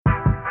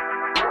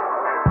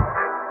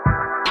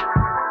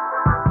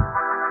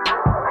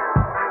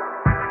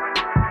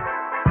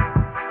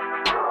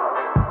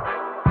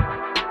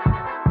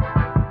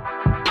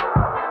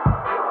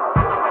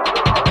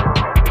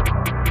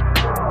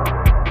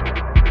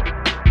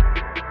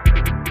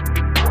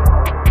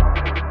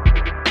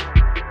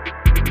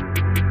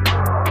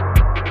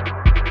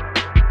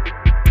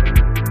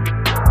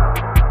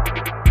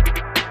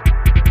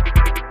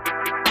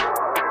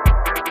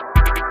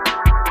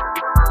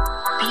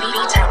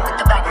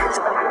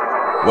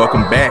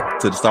Welcome back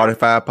to the Starting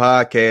Five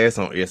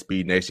Podcast on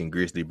SB Nation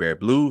Grizzly Bear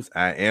Blues.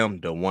 I am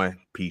the one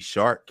P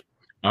Shark.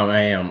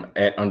 I am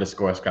at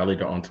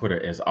 _Skyleader on Twitter.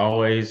 As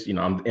always,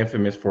 I'm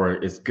infamous for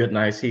it's good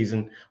night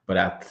season, but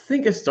I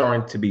think it's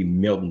starting to be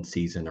Milton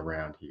season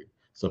around here.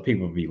 So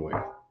people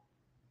beware.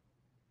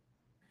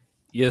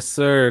 Yes,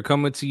 sir.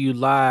 Coming to you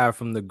live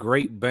from the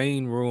Great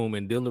Bane Room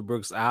in Dillon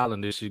Brooks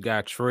Island. This you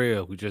got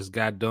Trail. We just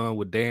got done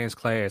with dance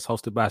class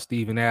hosted by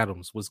Steven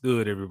Adams. What's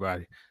good,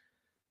 everybody?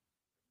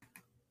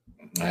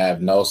 I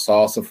have no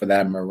salsa for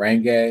that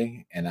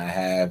merengue, and I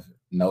have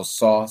no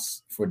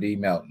sauce for D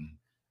Melton.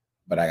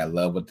 But I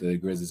love what the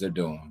Grizzlies are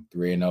doing.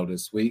 3-0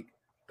 this week.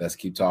 Let's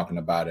keep talking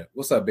about it.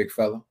 What's up, big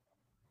fella?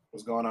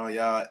 What's going on,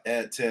 y'all?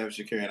 At Tev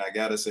Shakir, and I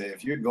gotta say,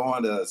 if you're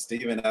going to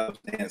Steven Adams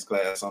dance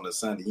class on a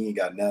Sunday, you ain't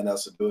got nothing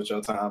else to do with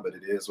your time, but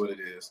it is what it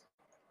is.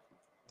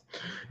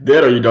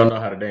 That or you don't know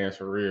how to dance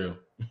for real.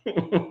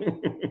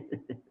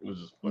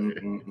 Just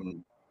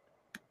playing.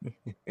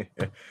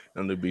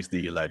 Don't do Big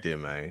Steve like that,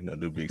 man. Don't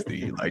do Big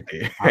Steve like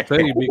that. I tell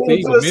you, Big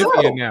Steve a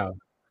Memphian now.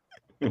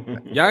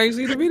 Y'all ain't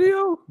see the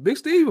video? Big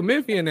Steve a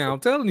Memphian now. I'm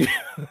telling you.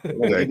 He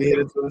did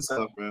it to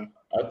himself, bro.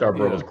 I thought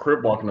bro was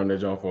crip walking on that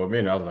jump for a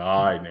minute. I was like,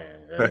 all right, man.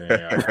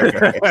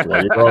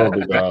 There you go,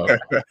 big dog.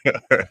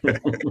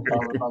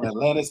 From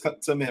Atlanta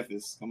to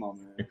Memphis. Come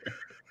on, man.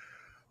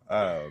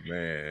 Oh,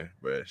 man.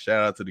 But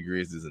shout out to the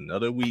Grizzlies.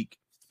 Another week.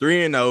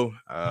 3-0.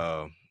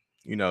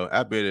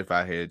 I bet if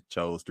I had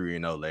chose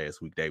 3-0 last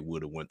week, they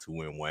would have went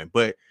 2-1.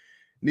 But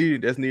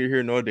that's neither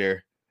here nor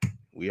there.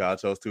 We all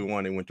chose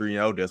 2-1 and went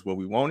 3-0. That's what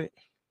we wanted,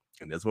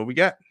 and that's what we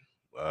got.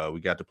 We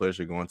got the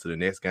pleasure of going to the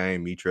next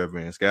game. Me, Trevor,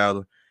 and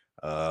Skyler.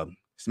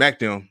 Smack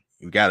them.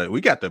 We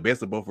got the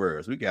best of both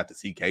worlds. We got to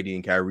see KD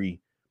and Kyrie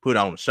put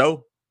on a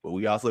show, but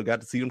we also got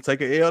to see them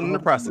take an L in the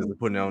process of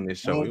putting on this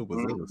show. It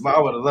was I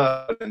would have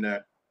loved it in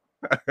there.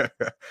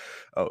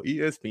 Oh,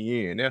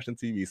 ESPN, national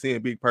TV,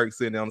 seeing Big Perk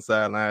sitting on the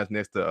sidelines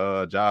next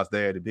to Josh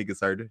Dad, the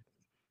biggest herder.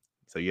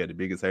 So you had the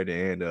biggest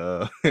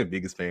herder and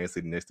biggest fan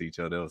sitting next to each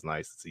other. That was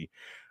nice to see.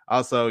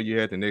 Also, you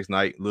had the next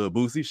night, Lil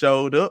Boosie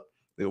showed up.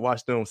 They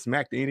watched them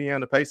smack the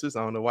Indiana Pacers.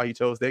 I don't know why he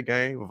chose that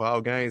game of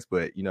all games,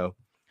 but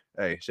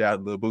hey, shout out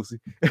to Lil Boosie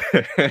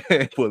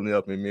pulling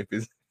up in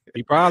Memphis.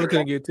 He probably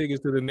couldn't get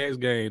tickets to the next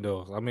game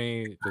though. I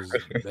mean, because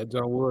that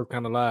jump was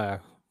kind of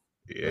live.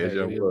 Yeah, that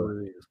jump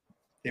was.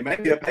 He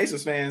might be a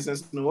Pacers fan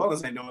since New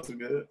Orleans ain't doing too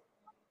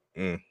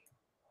good.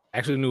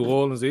 Actually, New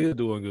Orleans is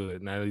doing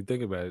good. Now that you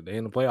think about it, they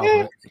in the playoffs.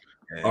 Yeah.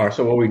 Right? All right,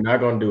 so what we're not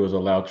gonna do is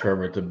allow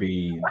Trevor to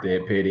be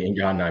that petty, and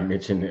y'all not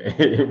mention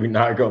it. We're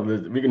not gonna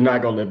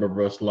let my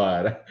bro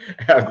slide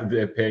after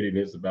that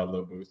pettiness about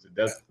Lil Booster.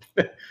 That's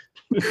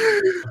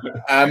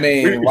I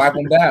mean, wipe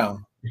him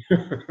down. we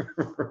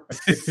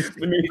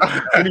need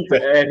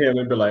to add him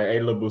and be like, "Hey,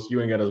 Lil Booster,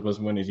 you ain't got as much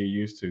money as you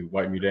used to.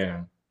 Wipe me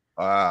down."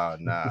 Nah.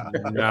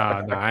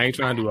 Nah, I ain't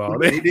trying to do all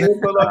that. He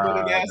did pull up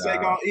with a gas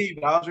tank on E,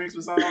 but all drinks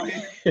was on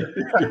him.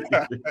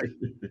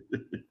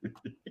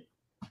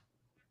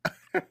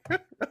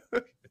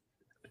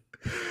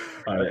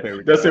 All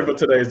right, that's it for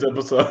today's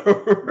episode.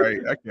 Right,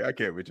 I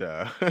can't with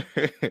y'all.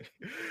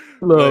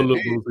 Love little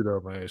Boosie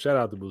though, man. Shout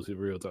out to Boosie,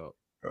 real talk.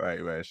 All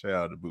right, man. Shout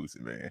out to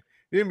Boosie, man.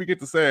 Then we get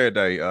to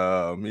Saturday.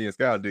 Me and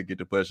Skyler did get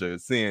the pleasure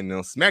of seeing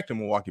them smack the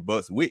Milwaukee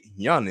Bucks with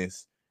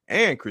Giannis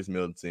and Chris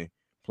Middleton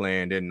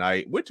playing that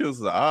night, which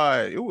was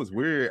odd. It was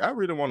weird. I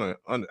really want to,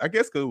 I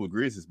guess because it was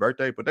Grizzly's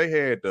birthday, but they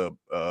had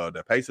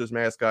the Pacers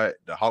mascot,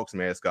 the Hawks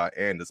mascot,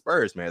 and the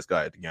Spurs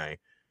mascot at the game.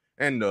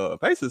 And the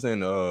Pacers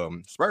and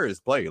Spurs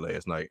played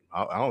last night.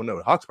 I don't know.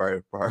 The Hawks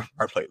probably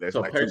played last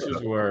night.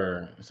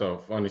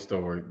 So funny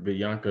story.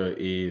 Bianca,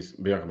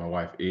 my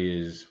wife,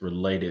 is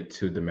related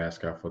to the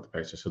mascot for the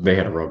Pacers. So they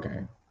had a road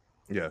game.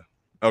 Yeah.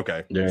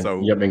 Okay. Yeah. So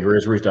and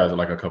Grizz reached out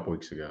like a couple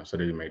weeks ago. So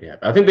they made it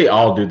happen. I think they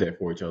all do that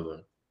for each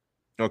other.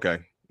 Okay.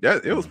 Yeah,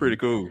 it was pretty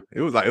cool.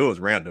 It was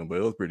random, but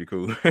it was pretty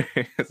cool.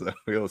 So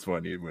it was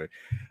funny. But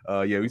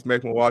we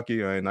smacked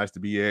Milwaukee. Nice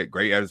to be at.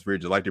 Great atmosphere,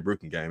 just like the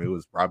Brooklyn game. It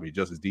was probably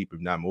just as deep, if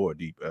not more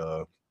deep,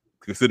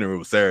 considering it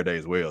was Saturday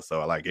as well.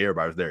 So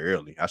everybody was there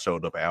early. I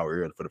showed up an hour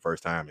early for the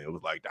first time, and it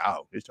was like,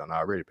 oh, this time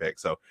already packed.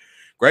 So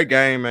great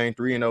game, man.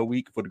 3-0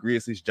 week for the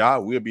Grizzlies. Ja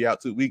will be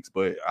out 2 weeks,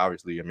 but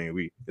obviously,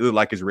 it looked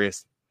like his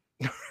rest.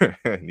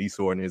 Knee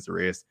soreness,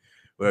 rest.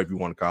 Whatever you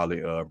want to call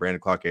it. Brandon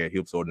Clark had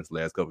hip soreness the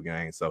last couple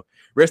games. So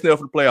resting up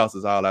for the playoffs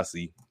is all I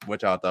see.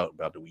 What y'all thought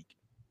about the week?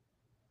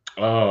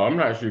 I'm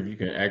not sure if you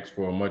can ask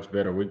for a much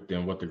better week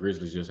than what the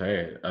Grizzlies just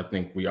had. I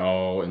think we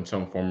all, in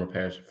some form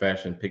or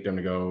fashion, picked them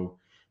to go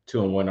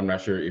 2-1. I'm not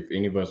sure if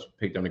any of us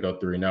picked them to go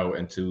 3-0,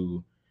 and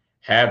to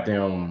have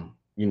them,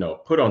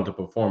 put on the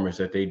performance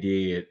that they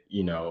did,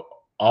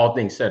 all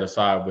things set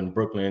aside when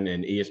Brooklyn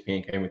and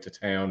ESPN came into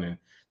town, and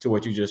to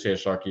what you just said,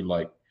 Sharky,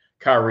 like,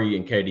 Kyrie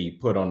and KD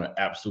put on an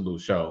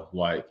absolute show,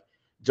 like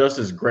just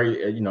as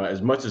great,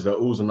 as much as the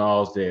oohs and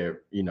ahs that,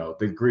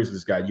 the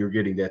Grizzlies got, you're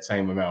getting that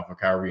same amount for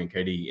Kyrie and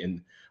KD,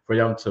 and for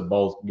them to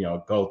both,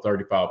 go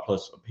 35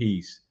 plus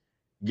apiece,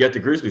 yet the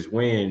Grizzlies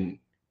win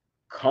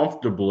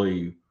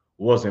comfortably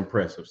was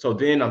impressive. So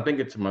then I'm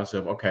thinking to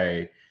myself,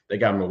 okay, They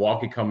got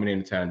Milwaukee coming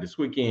into town this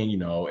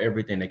weekend.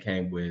 Everything that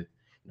came with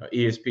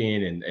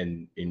ESPN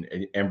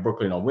and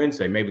Brooklyn on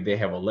Wednesday. Maybe they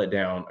have a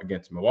letdown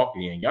against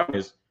Milwaukee, and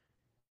Giannis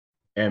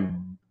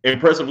and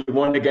impressively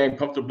won the game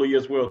comfortably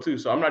as well too.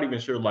 So I'm not even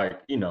sure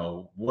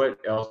what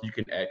else you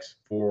can ask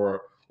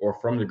for or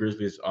from the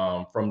Grizzlies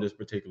from this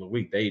particular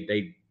week.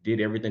 They did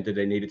everything that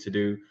they needed to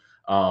do.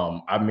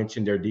 I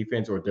mentioned their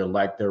defense or their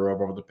lack thereof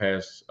over the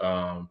past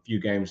few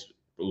games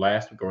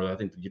last week, or I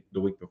think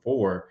the week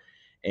before,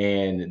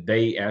 and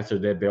they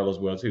answered that bell as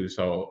well too.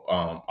 So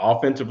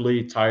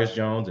offensively, Tyus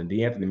Jones and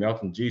De'Anthony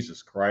Melton,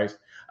 Jesus Christ,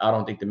 I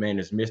don't think the man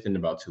is missed in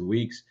about 2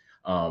 weeks.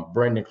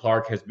 Brandon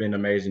Clark has been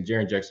amazing.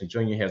 Jaren Jackson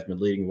Jr. has been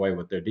leading the way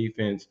with their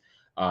defense.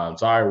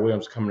 Zaire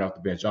Williams coming off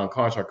the bench. John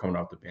Conchar coming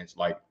off the bench.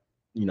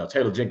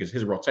 Taylor Jenkins,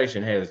 his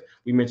rotation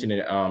we mentioned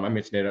it. I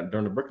mentioned it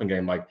during the Brooklyn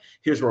game.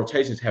 His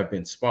rotations have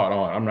been spot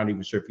on. I'm not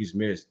even sure if he's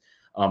missed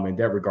in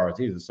that regards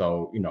either.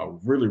 So,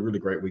 really, really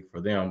great week for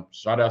them.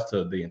 Shout outs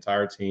to the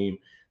entire team,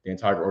 the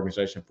entire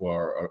organization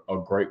for a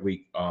great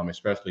week,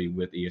 especially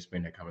with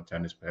ESPN that coming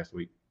down this past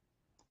week.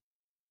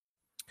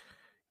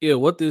 Yeah,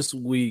 what this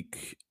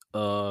week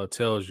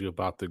tells you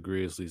about the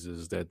Grizzlies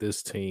is that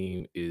this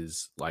team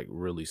is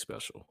really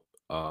special,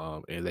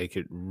 and they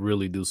could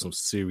really do some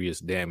serious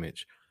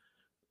damage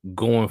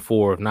going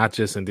forward, not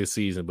just in this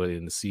season, but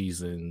in the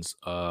seasons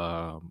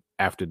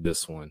after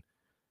this one.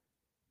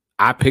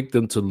 I picked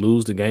them to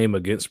lose the game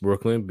against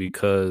Brooklyn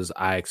because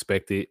I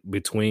expected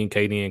between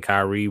KD and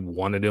Kyrie,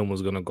 one of them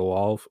was going to go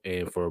off,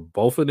 and for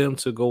both of them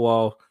to go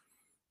off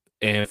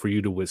and for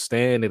you to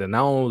withstand it and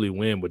not only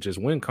win, but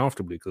just win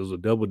comfortably, because it was a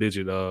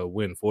double-digit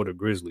win for the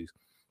Grizzlies.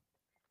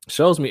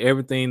 Shows me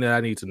everything that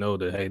I need to know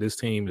that, hey, this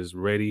team is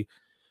ready,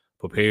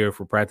 prepared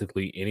for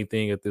practically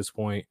anything at this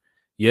point.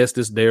 Yes,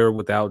 they're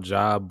without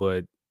job,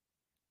 but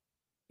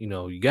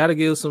you got to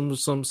give some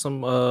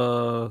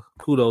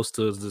kudos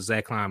to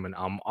Zach Kleiman.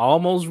 I'm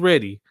almost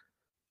ready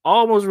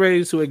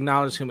to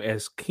acknowledge him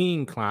as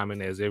King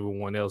Kleiman, as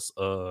everyone else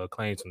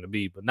claims him to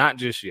be, but not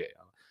just yet.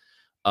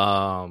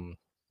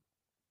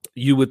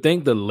 You would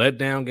think the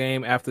letdown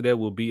game after that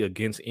will be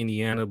against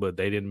Indiana, but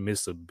they didn't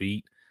miss a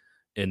beat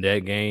in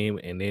that game.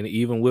 And then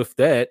even with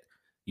that,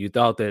 you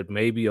thought that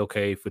maybe,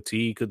 okay,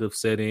 fatigue could have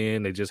set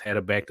in. They just had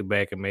a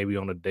back-to-back and maybe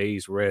on a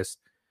day's rest.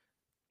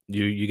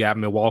 You got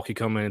Milwaukee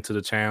coming into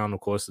the town, of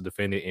course, the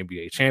defending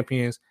NBA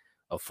champions,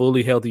 a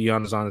fully healthy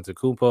Giannis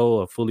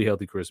Antetokounmpo, a fully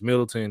healthy Chris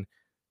Middleton.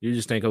 You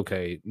just think,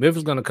 okay, Memphis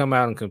is going to come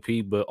out and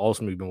compete, but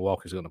ultimately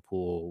Milwaukee is going to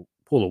pull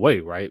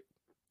away, right?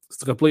 It's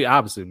the complete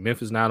opposite.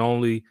 Memphis not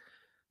only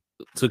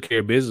took care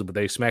of business, but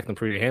they smacked them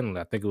pretty handily.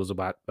 I think it was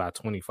about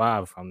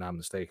 25, if I'm not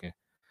mistaken.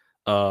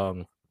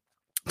 To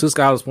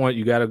Skyler's point,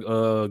 you got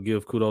to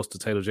give kudos to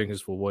Taylor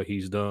Jenkins for what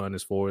he's done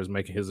as far as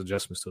making his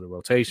adjustments to the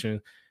rotation.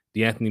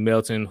 De'Anthony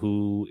Melton,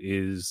 who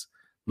is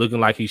looking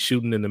like he's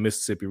shooting in the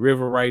Mississippi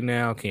River right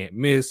now, can't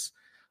miss.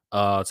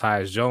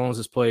 Tyus Jones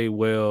has played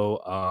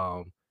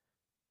well.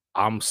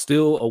 I'm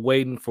still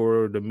awaiting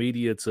for the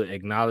media to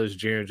acknowledge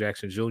Jaren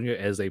Jackson Jr.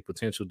 as a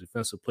potential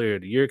Defensive Player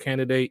of the Year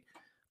candidate.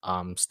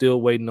 I'm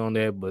still waiting on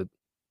that, but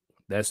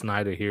that's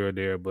neither here or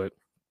there. But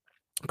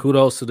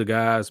kudos to the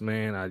guys,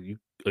 man.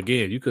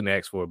 You couldn't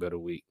ask for a better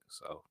week.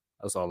 So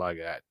that's all I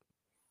got.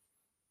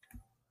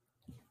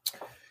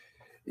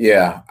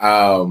 Yeah.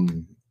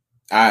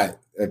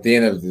 At the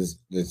end of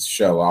this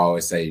show, I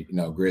always say,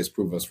 Grizz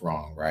prove us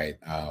wrong, right?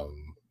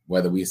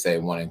 Whether we say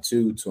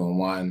 1-2,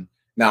 2-1,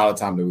 not all the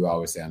time do we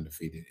always say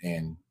undefeated.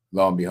 And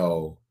lo and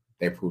behold,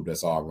 they proved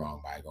us all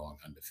wrong by going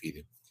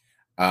undefeated.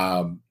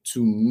 To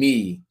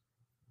me,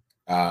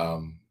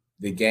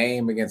 the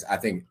game against, I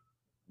think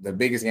the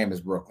biggest game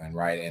is Brooklyn,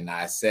 right? And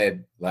I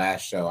said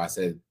last show,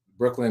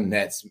 Brooklyn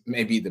Nets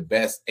may be the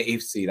best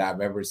 8th seed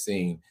I've ever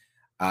seen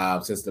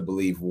since the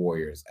Believe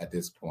Warriors at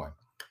this point,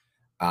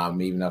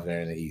 even up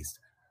there in the East.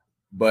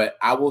 But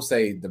I will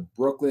say the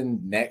Brooklyn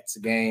Nets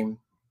game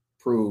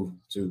proved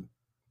to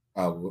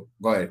go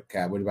ahead,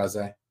 Kat, what are you about to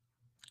say?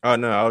 Oh,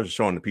 no, I was just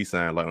showing the peace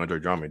sign like Andre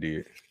Drummond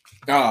did.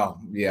 Oh,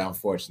 yeah,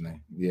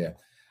 unfortunately. Yeah.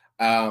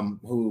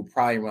 Who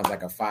probably runs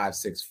like a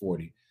 5'6"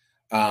 40,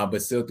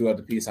 but still threw up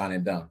the peace sign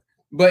and dunked.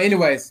 But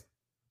anyways,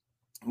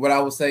 what I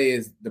will say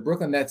is the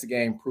Brooklyn Nets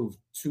game proved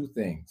two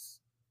things.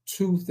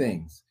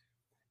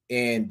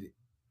 And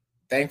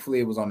thankfully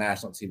it was on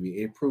national TV.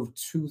 It proved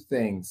two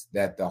things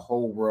that the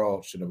whole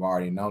world should have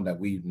already known, that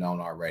we've known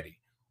already.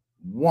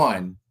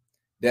 One,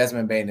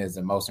 Desmond Bane is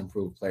the most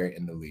improved player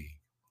in the league.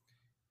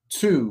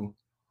 Two,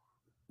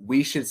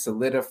 we should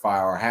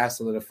solidify or have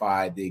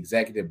solidified the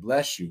executive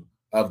bless you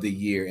of the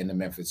year in the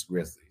Memphis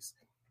Grizzlies.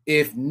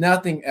 If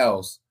nothing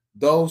else,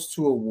 those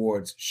two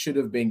awards should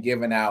have been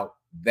given out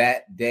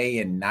that day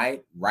and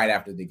night right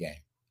after the game.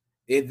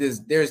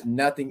 There's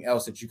nothing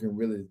else that you can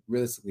really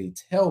realistically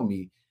tell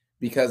me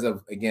because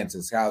of, again, to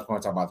Skyler's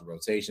point, talk about the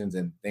rotations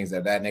and things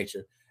of that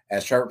nature.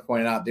 As Trevor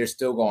pointed out, they're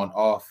still going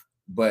off,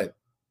 but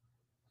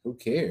who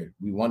cared?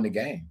 We won the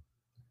game.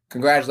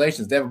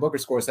 Congratulations. Devin Booker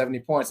scored 70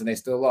 points and they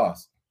still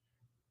lost.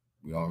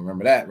 We all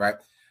remember that, right?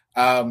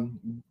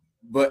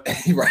 But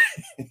right,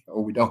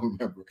 or we don't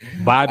remember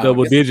by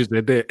double digits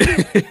at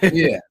that.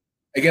 Yeah,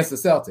 against the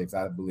Celtics,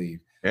 I believe.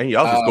 And he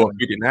also scored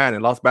 59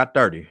 and lost by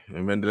 30.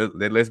 And then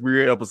that Let's Be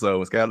Real episode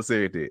when Skyler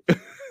said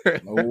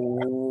that.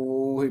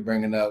 Oh, he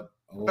bringing up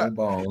old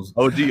bones.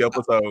 OG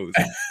episodes.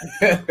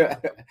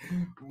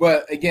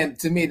 But again,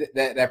 to me,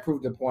 that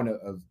proved the point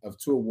of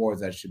two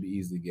awards that should be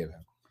easily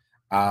given.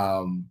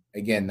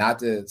 Again, not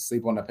to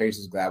sleep on the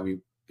Pacers. Glad we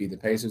beat the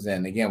Pacers.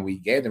 And again, we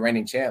gave the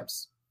reigning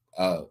champs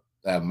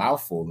a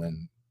mouthful,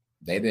 and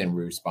they didn't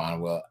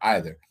respond well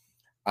either.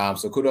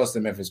 So kudos to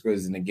the Memphis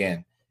Grizzlies. And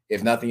again,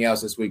 if nothing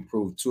else, this week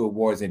proved two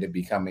awards need to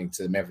be coming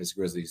to the Memphis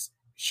Grizzlies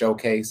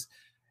showcase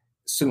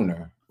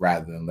sooner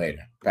rather than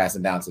later.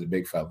 Passing down to the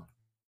big fella.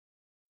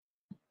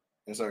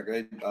 That's our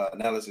great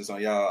analysis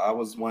on y'all. I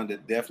was one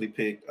that definitely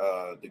picked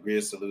the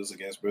Grizz to lose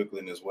against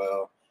Brooklyn as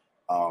well.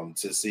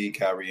 To see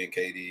Kyrie and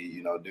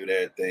KD, do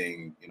their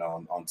thing,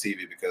 on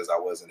TV, because I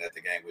wasn't at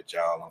the game with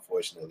y'all,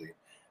 unfortunately.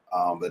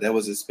 But that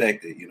was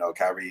expected.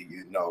 Kyrie,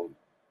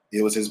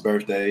 it was his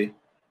birthday.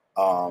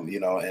 And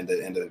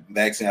the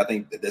vaccine, I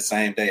think the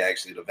same day,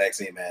 actually, the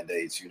vaccine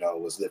mandates,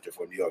 was lifted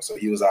for New York. So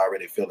he was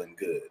already feeling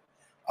good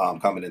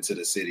coming into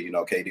the city.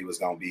 KD was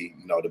going to be,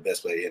 the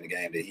best player in the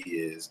game that he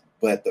is.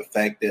 But the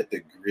fact that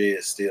the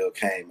Grizz still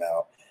came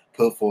out,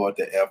 put forward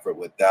the effort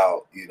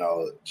without,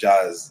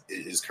 Jazz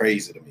is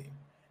crazy to me.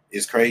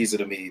 It's crazy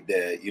to me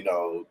that,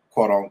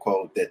 quote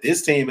unquote, that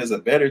this team is a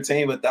better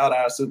team without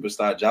our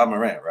superstar, Ja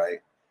Morant, right?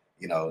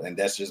 And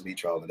that's just me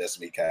trolling. That's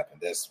me capping.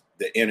 That's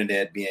the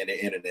internet being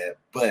the internet.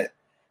 But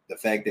the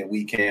fact that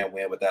we can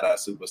win without our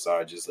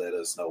superstar just let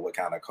us know what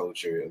kind of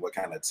culture and what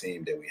kind of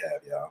team that we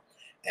have, y'all.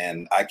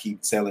 And I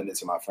keep telling it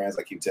to my friends.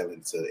 I keep telling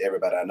it to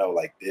everybody I know,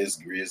 like, this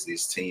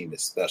Grizzlies team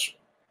is special.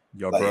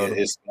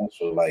 It's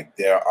special. Like,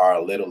 there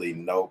are literally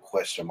no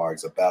question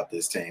marks about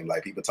this team.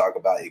 Like, people talk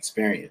about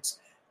experience.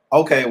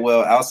 Okay,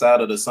 well,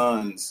 outside of the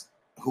Suns,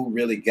 who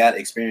really got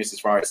experience as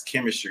far as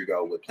chemistry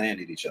go with playing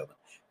with each other?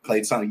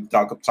 Klay Thompson,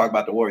 talk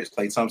about the Warriors.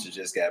 Klay Thompson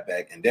just got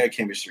back, and their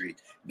chemistry,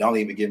 don't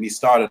even get me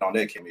started on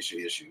their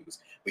chemistry issues.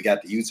 We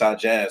got the Utah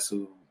Jazz,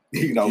 who,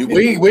 we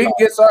can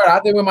get started. I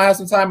think we might have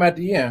some time at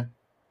the end.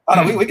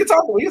 We can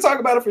talk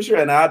about it for sure.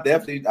 And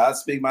I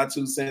speak my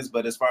 2 cents.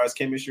 But as far as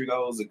chemistry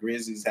goes, the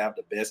Grizzlies have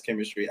the best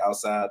chemistry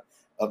outside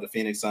of the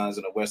Phoenix Suns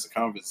in the Western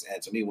Conference.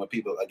 And to me, when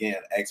people again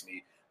ask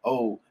me,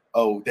 oh,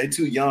 they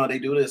too young, they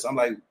do this, I'm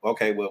like,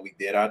 okay, well, we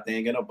did our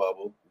thing in a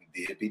bubble. We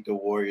did beat the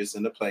Warriors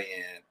in the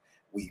play-in.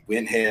 We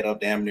went head up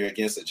damn near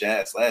against the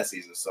Jazz last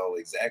season. So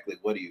exactly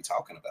what are you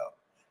talking about?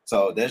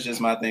 So that's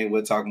just my thing.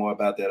 We'll talk more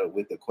about that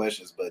with the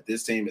questions. But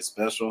this team is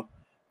special.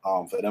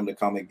 For them to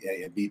come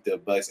and beat the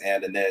Bucks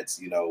and the Nets,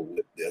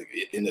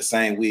 in the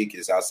same week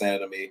is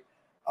outstanding to me.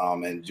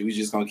 And we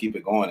just gonna keep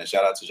it going. And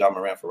shout out to Ja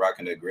Morant for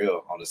rocking the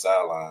grill on the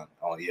sideline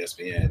on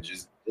ESPN.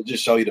 Just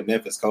show you the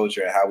Memphis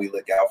culture and how we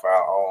look out for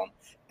our own,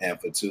 and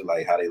for two,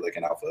 like how they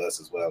looking out for us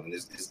as well. And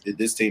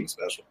this team is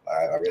special.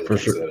 I really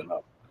can't say it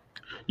enough.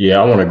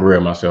 Yeah, I want to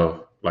grill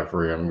myself, like, for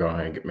real. I'm going to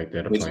go ahead and make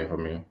that a plan for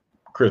me.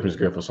 Christmas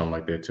gift or something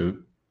like that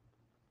too.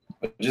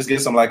 But just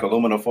get some like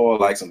aluminum foil,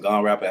 like some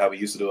gun wrapper, how we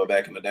used to do it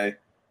back in the day,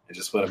 and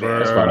just put it in.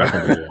 That's fine. I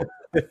can do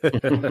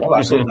that. Well,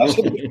 I should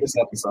do this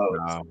episode.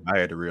 I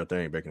had the real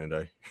thing back in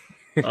the day.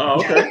 Oh,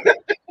 okay.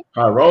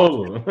 I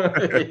roll. I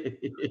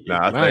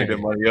saved that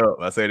money up.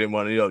 I saved that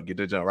money up. Get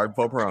that jump right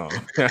before prom.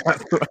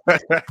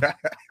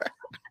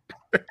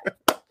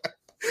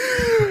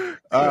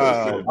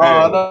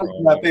 No,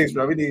 you got pics,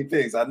 bro. We need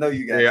pics. I know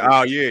you got. Yeah.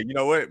 Oh, yeah. You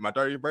know what? My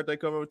 30th birthday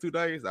coming in 2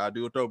 days. I'll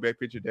do a throwback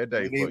picture that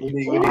day.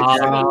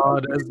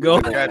 Let's go.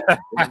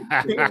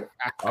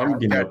 I'm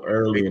getting up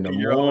early in the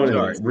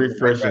morning,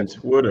 refreshing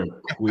Twitter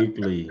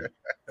quickly.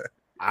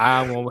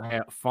 I won't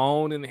have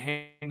phone in the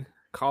hand,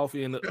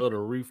 coffee in the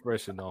other,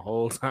 refreshing the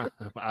whole time.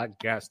 I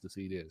got to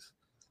see this.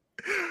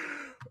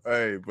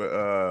 Hey, but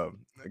I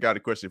got a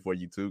question for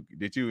you too.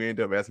 Did you end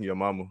up asking your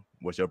mama,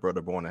 was your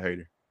brother born a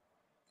hater?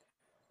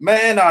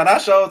 Man, no, and I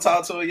showed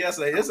talk to her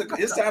yesterday.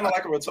 It's kind of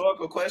like a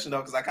rhetorical question though,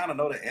 because I kind of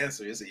know the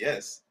answer. It's a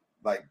yes,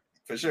 like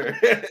for sure.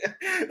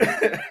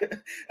 I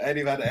ain't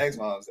even had to ask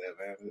mom that,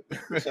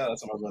 man. Shout out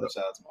to my brother.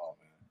 Shout out to mom,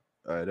 man.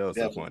 All right, that was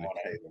definitely so funny. Born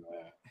a hater,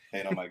 man.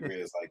 Ain't on my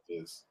Grizz like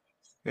this.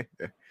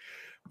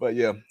 But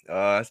yeah,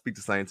 I speak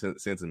the same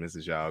sentiments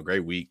as y'all.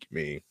 Great week,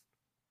 man.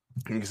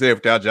 You can say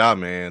without y'all,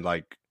 man,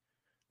 like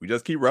we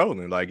just keep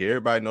rolling. Like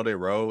everybody know they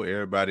roll.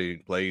 Everybody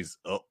plays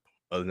up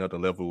another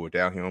level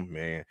without him,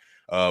 man.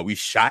 We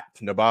shot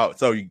the ball,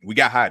 so we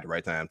got high at the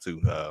right time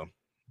too.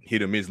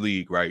 Hit or miss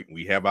league, right?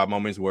 We have our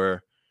moments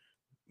where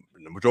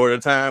the majority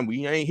of the time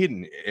we ain't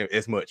hitting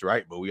as much,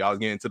 right? But we always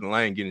get into the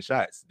lane, getting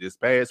shots. This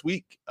past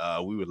week,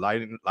 we were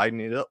lighting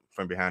it up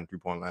from behind the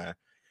 3-point line.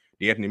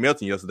 Anthony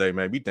Melton yesterday,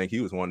 man, we think he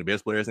was one of the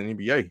best players in the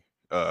NBA.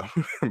 By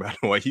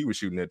the way he was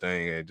shooting that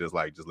thing and just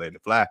letting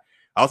it fly.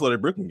 Also, the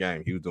Brooklyn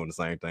game, he was doing the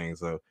same thing.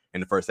 So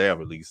in the first half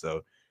at least.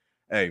 So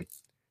hey,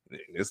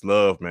 it's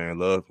love, man.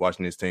 Love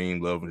watching this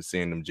team, love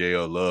seeing them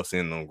gel, love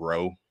seeing them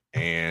grow.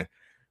 And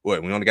we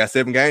only got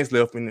 7 games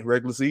left in the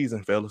regular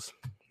season, fellas.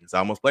 It's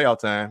almost playoff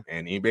time.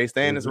 And NBA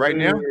standings right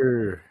now,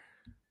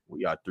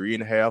 We are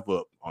 3.5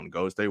 up on the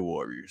Golden State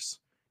Warriors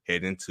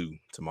heading to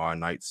tomorrow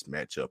night's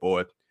matchup.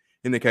 Or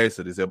in the case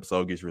of this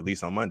episode gets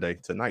released on Monday,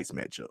 tonight's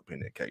matchup in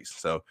that case.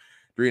 So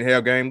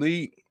 3.5 game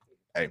lead.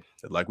 Hey,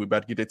 like we're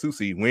about to get that 2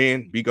 seed,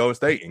 win, beat Golden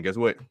State. And guess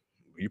what?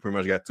 You pretty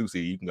much got 2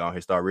 seed. You can go ahead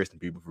and start resting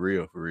people for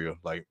real,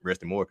 like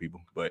resting more people.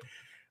 But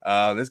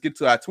let's get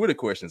to our Twitter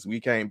questions.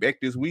 We came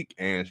back this week,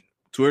 and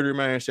Twitter,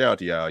 man, shout out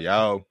to y'all.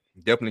 Y'all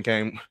definitely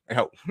came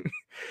out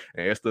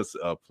and asked us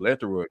a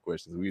plethora of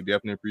questions. We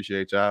definitely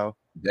appreciate y'all.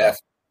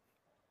 Definitely.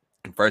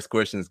 First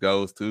questions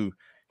goes to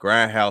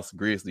Grindhouse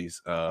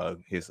Grizzlies.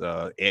 His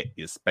at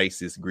is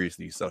Spaces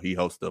Grizzlies. So he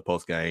hosts the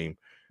post game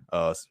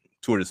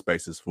Twitter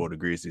Spaces for the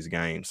Grizzlies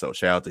game. So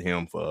shout out to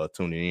him for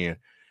tuning in.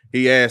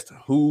 He asked,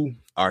 who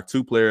are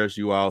 2 players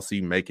you all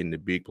see making the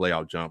big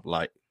playoff jump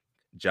like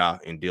Ja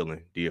and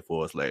Dylan did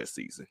for us last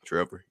season?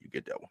 Trevor, you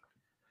get that one.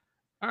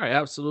 All right,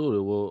 absolutely.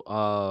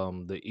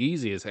 Well, the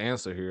easiest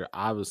answer here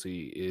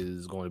obviously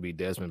is going to be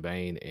Desmond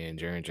Bane and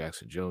Jaren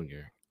Jackson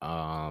Jr.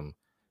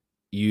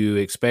 You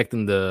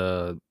expecting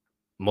the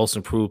most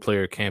improved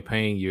player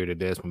campaign year that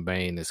Desmond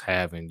Bane is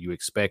having, you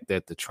expect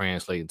that to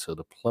translate into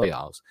the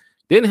playoffs.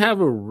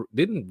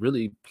 Didn't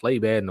really play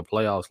bad in the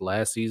playoffs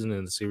last season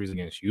in the series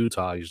against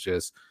Utah. He's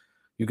just,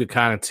 you could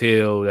kind of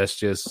tell that's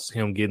just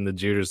him getting the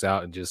jitters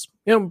out and just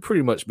him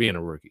pretty much being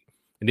a rookie.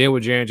 And then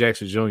with Jaren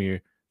Jackson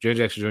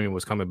Jr.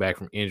 Was coming back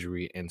from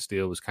injury and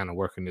still was kind of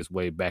working his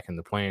way back in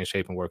the playing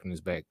shape and working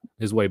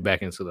his way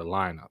back into the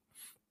lineup.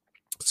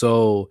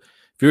 So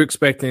if you're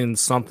expecting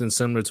something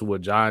similar to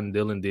what Ja and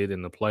Dylan did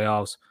in the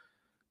playoffs,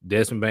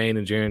 Desmond Bane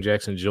and Jaren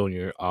Jackson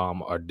Jr.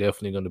 Are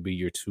definitely going to be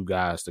your 2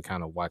 guys to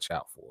kind of watch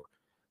out for.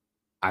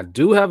 I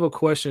do have a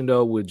question,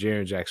 though, with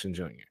Jaren Jackson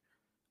Jr.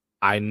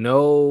 I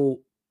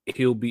know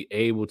he'll be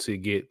able to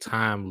get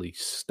timely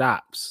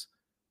stops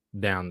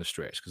down the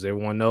stretch because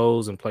everyone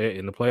knows in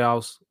the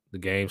playoffs, the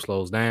game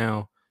slows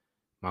down.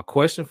 My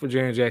question for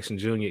Jaren Jackson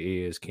Jr.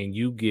 is, can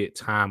you get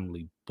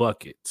timely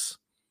buckets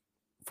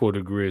for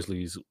the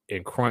Grizzlies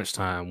in crunch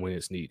time when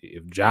it's needed?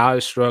 If Ja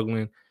is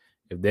struggling,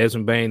 if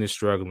Desmond Bane is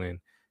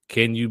struggling,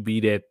 can you be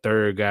that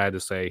third guy to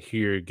say,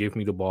 here, give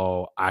me the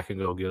ball, I can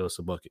go get us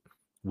a bucket?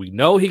 We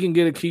know he can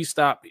get a key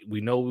stop. We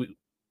know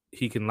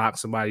he can lock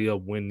somebody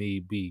up when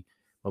need be.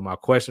 But my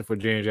question for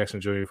Jaren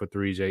Jackson Jr. for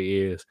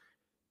 3J is,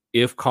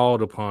 if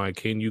called upon,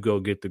 can you go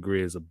get the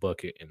Grizz a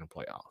bucket in the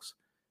playoffs?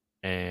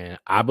 And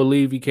I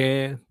believe he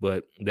can,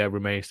 but that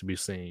remains to be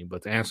seen.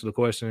 But to answer the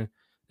question,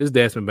 it's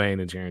Desmond Bane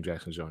and Jaren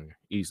Jackson Jr.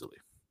 easily.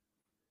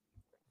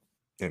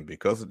 And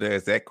because of that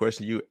exact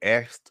question you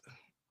asked,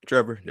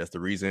 Trevor, that's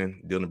the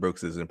reason Dylan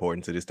Brooks is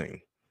important to this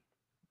team.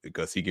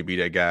 Because he can be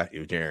that guy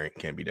if Jaren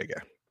can't be that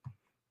guy.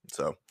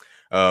 So,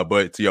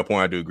 but to your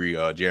point, I do agree.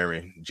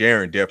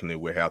 Jaren definitely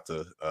would have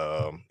to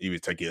even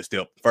take it a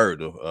step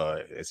further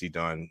as he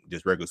done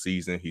this regular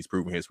season. He's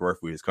proven his worth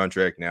with his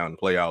contract. Now in the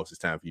playoffs, it's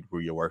time for you to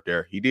prove your work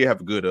there. He did have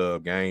a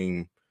good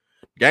game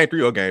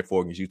 3 or game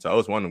 4 against Utah. It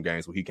was one of them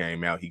games where he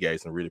came out. He gave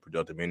some really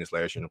productive minutes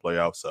last year in the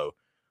playoffs. So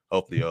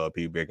hopefully,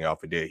 people backing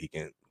off of that, he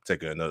can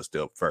take it another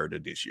step further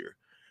this year.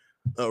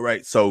 All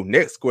right. So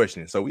next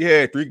question. So we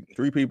had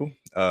three people.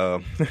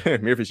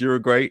 Memphis, you're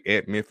great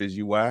at Memphis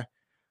UI.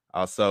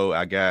 Also,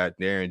 I got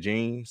Darren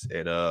Jeans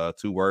at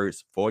 2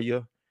 words for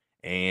you.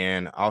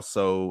 And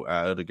also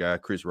our other guy,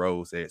 Chris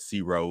Rose at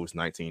C Rose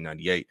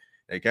 1998.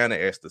 They kind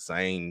of asked the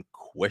same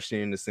question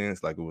in the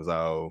sense, like it was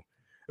all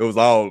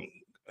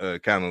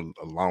kind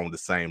of along the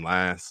same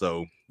line.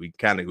 So we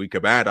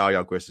combined all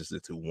y'all questions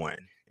into one.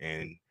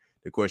 And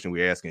the question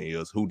we're asking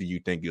is, who do you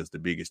think is the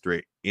biggest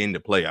threat in the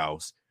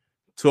playoffs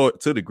to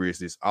the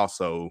Grizzlies?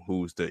 Also,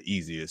 who's the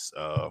easiest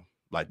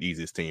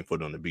team for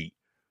them to beat?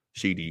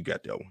 Sheedy, you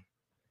got that one.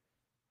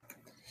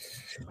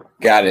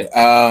 Got it.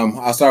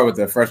 I'll start with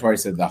the first part. You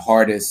said the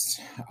hardest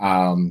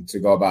to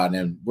go about,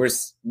 and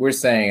we're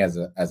saying as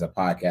a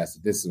podcast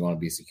that this is going to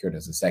be secured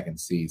as a 2nd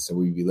seed. So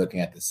we'd be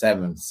looking at the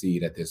 7th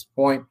seed at this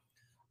point,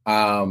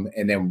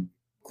 and then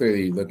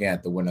clearly looking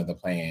at the winner of the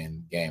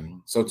play-in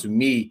game. So to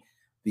me,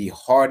 the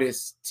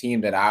hardest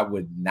team that I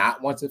would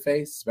not want to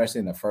face, especially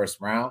in the first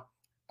round,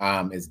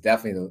 is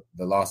definitely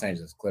the Los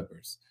Angeles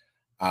Clippers.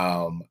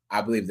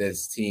 I believe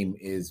this team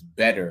is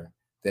better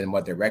than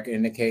what their record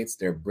indicates.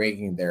 They're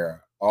bringing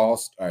their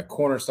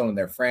cornerstone of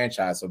their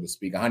franchise, so to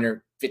speak, $150,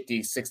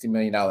 $60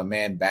 million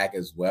man back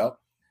as well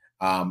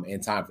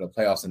in time for the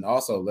playoffs. And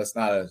also,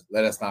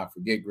 let us not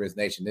forget, Grizz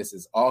Nation, this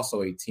is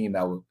also a team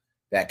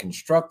that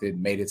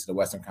constructed made it to the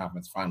Western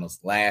Conference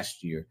Finals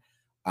last year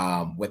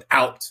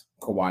without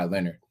Kawhi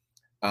Leonard.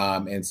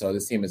 And so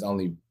this team is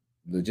only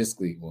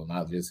logistically, well,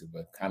 not logistically,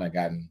 but kind of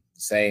gotten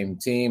the same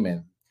team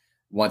and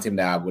one team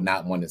that I would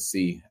not want to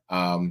see.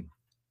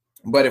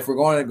 But if we're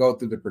going to go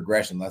through the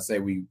progression, let's say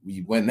we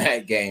win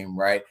that game,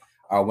 right,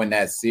 or win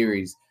that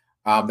series,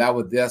 that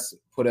would just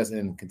put us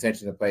in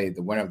contention to play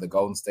the winner of the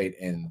Golden State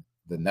and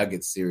the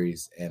Nuggets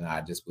series. And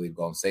I just believe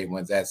Golden State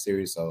wins that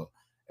series. So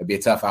it'd be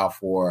a tough out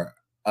for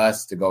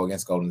us to go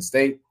against Golden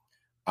State.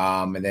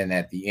 And then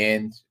at the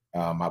end,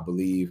 I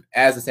believe,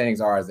 as the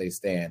standings are as they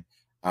stand,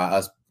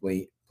 us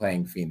playing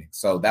playing Phoenix.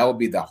 So that would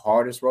be the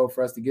hardest road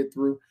for us to get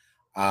through.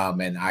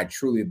 And I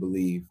truly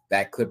believe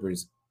that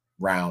Clippers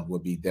round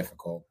would be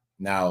difficult.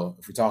 Now,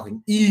 if we're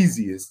talking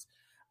easiest,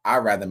 I'd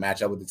rather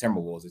match up with the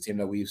Timberwolves, a team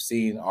that we've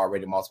seen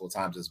already multiple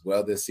times as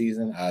well this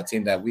season, a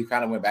team that we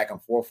kind of went back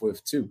and forth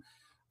with too.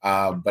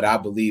 But I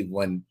believe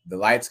when the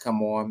lights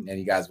come on, and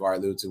you guys have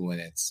already alluded to when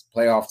it's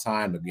playoff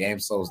time, the game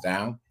slows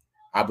down,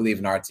 I believe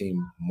in our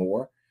team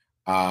more.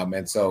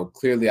 And so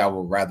clearly I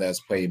would rather us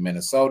play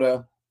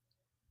Minnesota.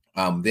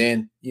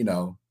 Then,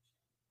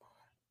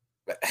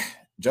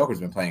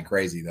 Joker's been playing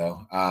crazy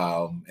though.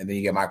 And then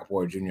you get Michael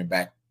Porter Jr.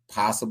 back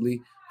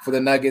possibly for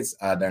the Nuggets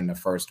during the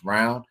first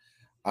round.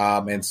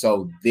 And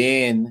so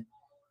then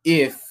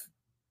if,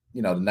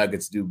 the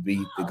Nuggets do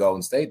beat the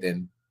Golden State,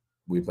 then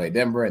we play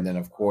Denver. And then,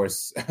 of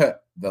course,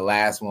 the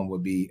last one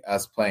would be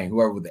us playing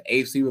whoever the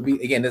AFC would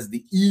be. Again, this is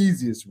the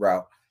easiest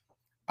route.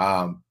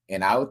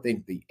 And I would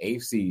think the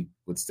AFC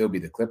would still be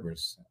the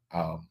Clippers.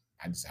 I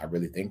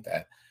really think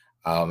that.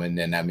 And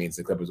then that means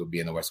the Clippers will be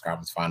in the Western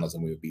Conference Finals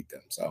and we would beat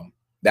them. So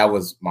that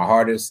was my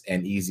hardest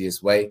and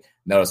easiest way.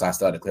 Notice I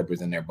still had the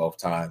Clippers in there both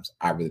times.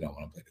 I really don't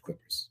want to play the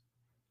Clippers.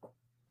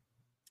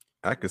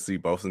 I could see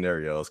both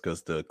scenarios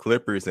because the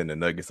Clippers and the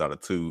Nuggets are the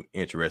two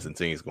interesting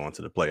teams going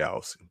to the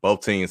playoffs.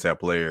 Both teams have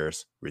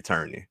players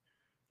returning,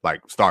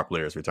 like star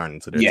players returning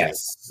to their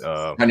teams.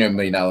 $100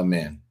 million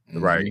men.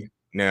 Right.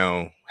 Mm-hmm.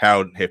 Now,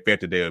 how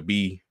effective they'll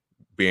be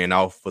being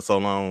off for so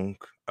long,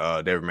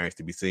 that remains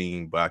to be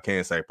seen. But I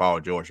can say Paul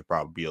George should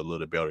probably be a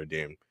little better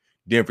than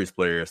Denver's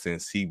player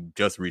since he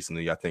just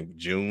recently, I think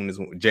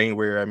January.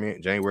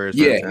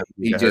 Yeah,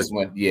 he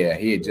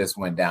had just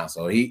went down.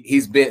 So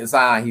he's been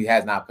signed. He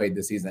has not played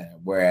this season,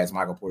 whereas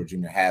Michael Porter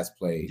Jr. has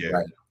played. Yeah.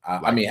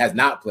 Right. Has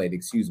not played.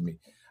 Excuse me.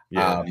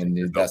 Yeah,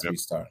 and that's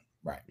restart.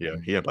 Right. Yeah,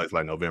 he had played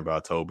like November,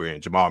 October,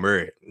 and Jamal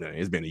Murray.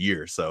 It's been a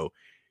year, so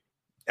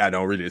I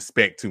don't really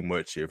expect too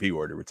much if he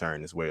were to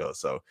return as well.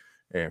 So,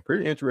 yeah,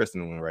 pretty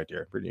interesting one right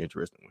there. Pretty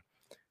interesting one.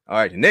 All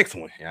right, the next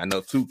one. I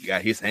know Tuke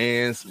got his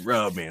hands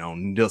rubbing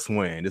on this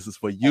one. This is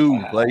for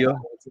you, player.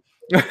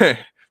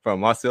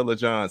 From Marcella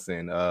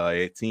Johnson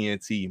at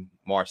TNT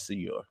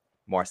Marcia,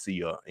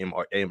 MARCIA.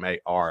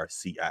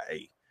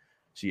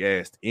 She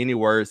asked, any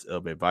words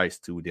of advice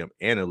to them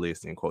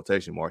analysts, in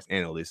quotation marks,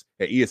 analysts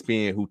at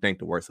ESPN who think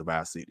the worst of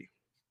our city?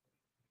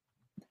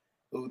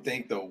 Who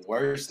think the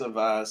worst of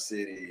our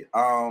city?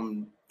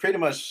 Pretty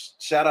much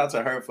shout out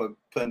to her for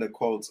putting the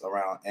quotes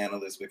around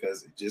analysts,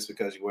 because just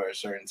because you wear a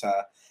shirt and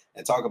tie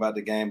and talk about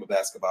the game of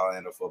basketball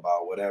and the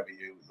football, whatever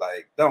you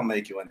like, don't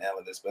make you an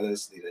analyst, but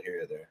it's neither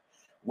here or there.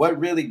 What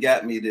really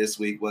got me this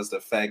week was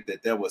the fact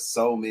that there was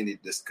so many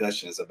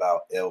discussions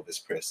about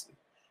Elvis Presley.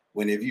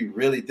 When if you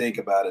really think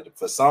about it,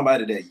 for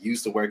somebody that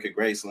used to work at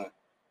Graceland,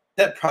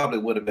 that probably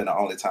would have been the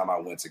only time I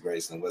went to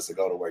Graceland was to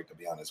go to work, to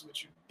be honest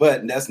with you.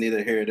 But that's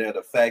neither here nor there.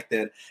 The fact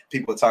that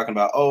people are talking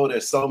about,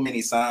 there's so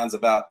many signs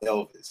about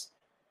Elvis.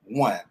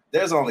 One,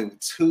 there's only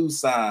 2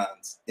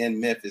 signs in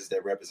Memphis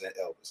that represent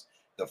Elvis.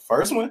 The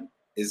first one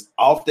is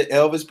off the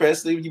Elvis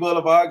Presley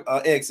Boulevard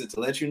exit to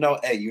let you know,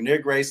 hey, you're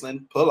near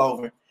Graceland, pull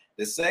over.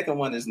 The second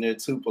one is near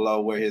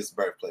Tupelo, where his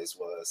birthplace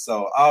was.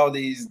 So all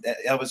these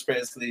Elvis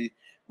Presley,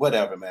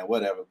 whatever.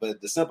 But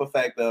the simple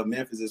fact of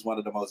Memphis is one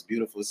of the most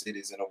beautiful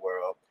cities in the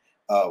world.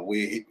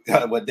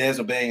 What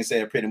Desmond Bain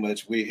said, pretty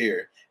much we're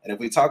here. And if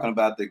we're talking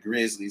about the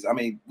Grizzlies, I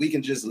mean, we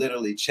can just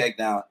literally check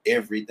down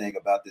everything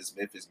about this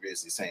Memphis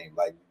Grizzlies team.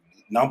 Like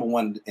number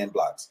 1 in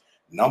blocks,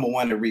 number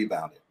 1 in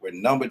rebounding. We're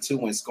number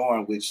 2 in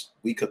scoring, which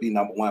we could be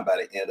number 1 by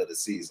the end of the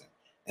season.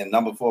 And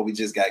number 4, we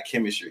just got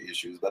chemistry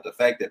issues. But the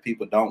fact that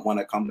people don't want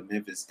to come to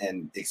Memphis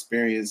and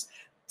experience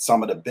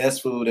some of the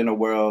best food in the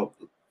world,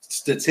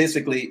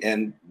 statistically,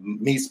 and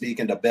me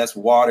speaking, the best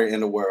water in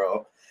the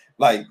world,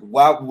 like,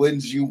 why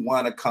wouldn't you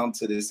want to come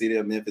to the city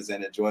of Memphis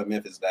and enjoy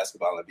Memphis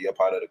basketball and be a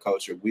part of the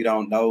culture? We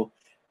don't know,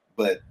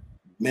 but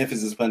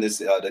Memphis is putting this,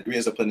 the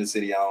Grizz are putting the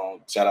city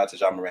on. Shout out to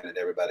John Moran and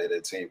everybody at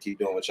the team. Keep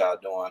doing what y'all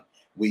doing.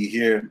 We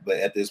here, but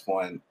at this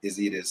point, it's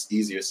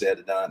easier said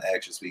than done.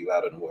 Actions speak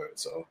louder than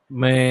words. So,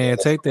 man,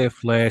 take that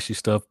flashy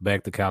stuff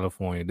back to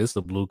California. This is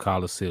a blue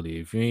collar city.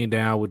 If you ain't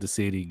down with the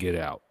city, get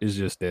out. It's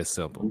just that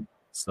simple.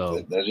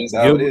 So that's just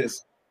how it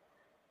is.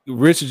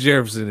 Richard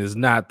Jefferson is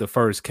not the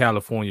first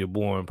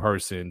California-born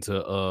person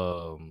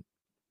to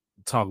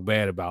talk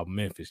bad about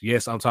Memphis.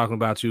 Yes, I'm talking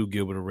about you,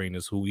 Gilbert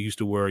Arenas, who used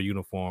to wear a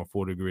uniform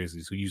for the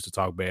Grizzlies, who used to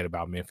talk bad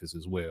about Memphis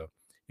as well.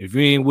 If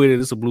you ain't with it,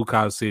 it's a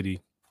blue-collar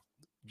city.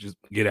 Just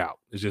get out.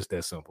 It's just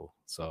that simple.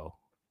 So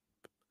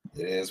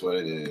it is what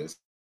it is.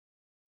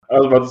 I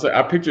was about to say,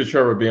 I picture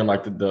Trevor being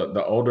like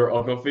the older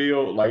Uncle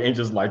Phil, like, and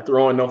just like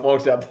throwing the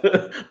folks out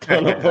the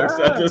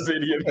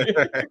city.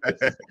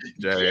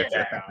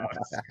 Get out.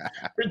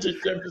 Richard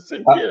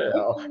Jefferson, get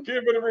out.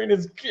 Gilbert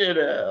Arenas, get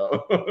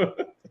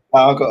out.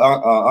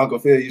 Uncle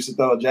Phil used to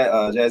throw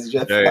Jazzy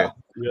Jeff out.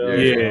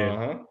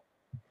 Yeah. Uh-huh.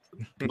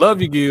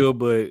 Love you, Gil,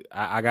 but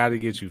I got to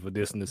get you for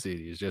this in the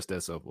city. It's just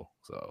that simple.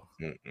 So,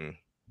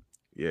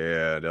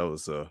 yeah, that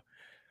was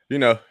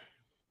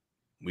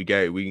we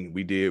did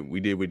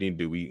what we need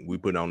to do. We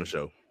put on the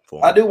show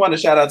I do want to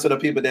shout out to the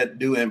people that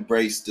do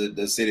embrace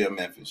the city of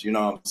Memphis. You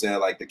know what I'm saying?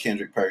 Like the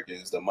Kendrick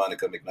Perkins, the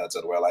Monica McNutts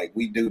of the world. Like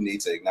we do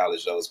need to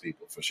acknowledge those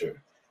people for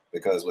sure.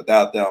 Because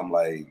without them,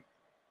 like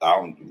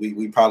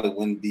we probably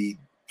wouldn't be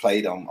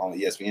played on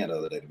ESPN the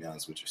other day, to be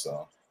honest with you.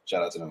 So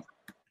shout out to them.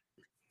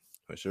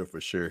 For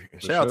sure.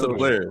 Shout out to the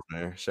players,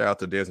 man. Shout out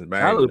to Desmond Bain.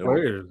 Shout out to the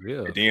players,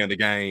 yeah. At the end of the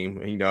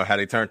game, you know how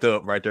they turned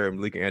up right there.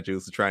 Malika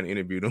Andrews was trying to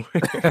interview them.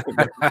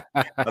 I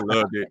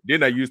loved it.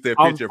 Then I used that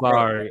picture.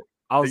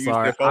 I'm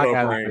sorry.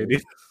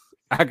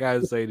 I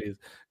gotta say this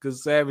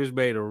because Savage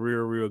made a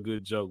real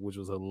good joke, which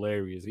was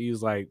hilarious. He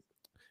was like,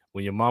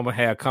 "When your mama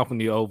had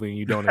company over and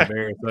you don't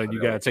embarrass her, you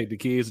gotta take the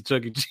kids to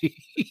Chuck E. Cheese."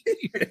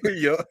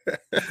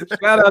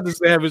 Shout out to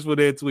Savage for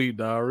that tweet,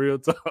 dog. Real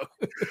talk.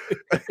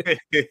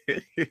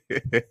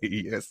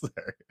 Yes,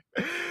 sir.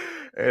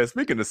 And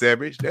speaking of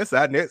Savage, that's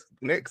our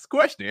next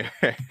question.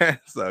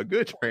 So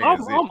good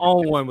transition. I'm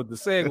on one with the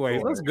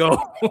segues. Let's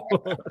go.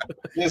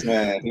 This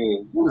man,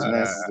 dude.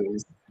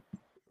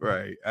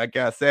 Right. I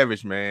got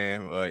Savage,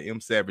 man.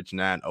 M Savage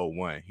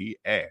 901. He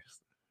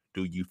asked,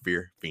 "Do you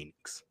fear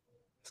Phoenix?"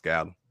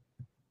 Skyler.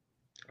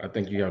 I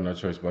think you have no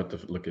choice but to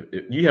look at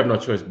it. You have no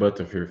choice but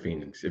to fear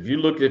Phoenix. If you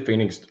look at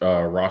Phoenix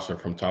roster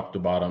from top to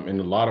bottom, in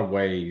a lot of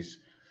ways,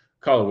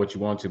 call it what you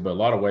want to, but a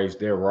lot of ways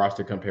their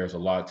roster compares a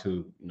lot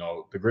to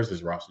the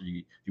Grizzlies roster.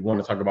 You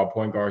want to talk about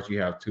point guards, you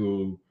have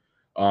two,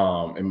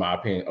 in my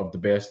opinion, of the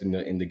best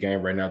in the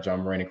game right now, Ja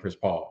Morant and Chris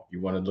Paul.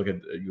 You want to look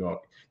at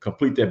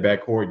complete that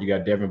backcourt. You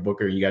got Devin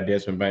Booker, you got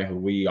Desmond Bain, who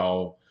we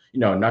all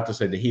not to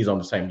say that he's on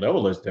the same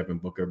level as Devin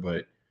Booker,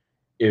 but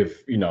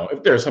if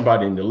there's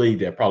somebody in the league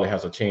that probably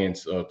has a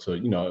chance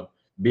to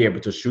be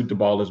able to shoot the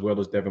ball as well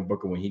as Devin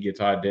Booker when he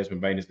gets hot,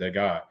 Desmond Bain is that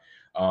guy.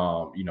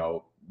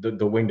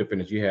 The wing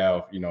defenders you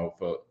have,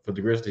 for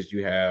the Grizzlies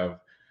you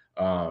have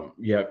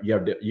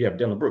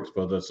Dillon Brooks.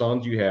 For the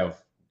Suns you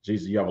have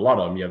you have a lot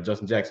of them. You have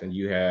Justin Jackson,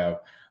 you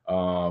have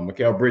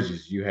Mikal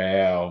Bridges, you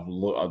have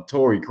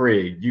Torrey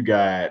Craig, you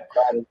got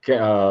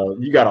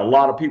a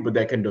lot of people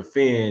that can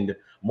defend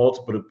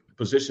multiple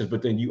positions,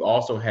 but then you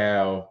also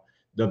have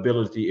the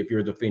ability, if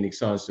you're the Phoenix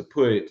Suns, to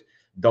put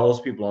those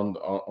people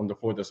on the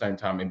floor at the same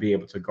time and be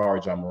able to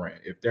guard Ja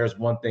Morant. If there's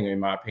one thing, in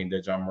my opinion,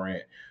 that Ja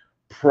Morant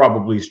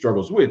probably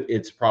struggles with,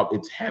 it's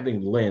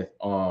having length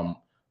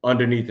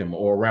underneath him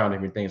or around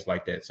him and things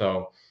like that.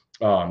 So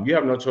you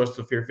have no choice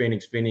to fear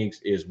Phoenix. Phoenix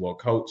is well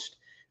coached.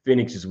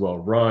 Phoenix is well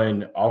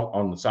run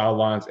on the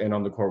sidelines and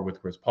on the court with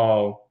Chris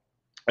Paul.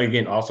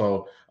 Again,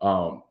 also,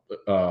 I'm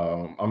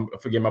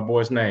forgetting my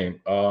boy's name.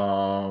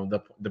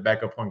 The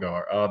backup point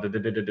guard.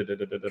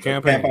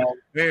 Campaign.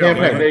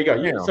 There you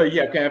go. Yeah. So you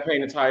have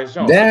Campaign and Tyus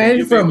Jones. Damn,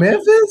 you from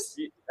Memphis?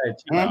 Had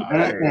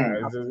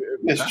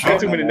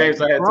too many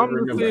names I had to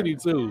remember. From the city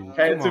too.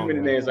 Had too many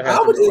names I had I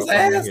to was just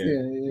remember.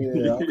 asking.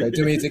 Yeah, okay.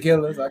 Too many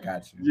tequilas. I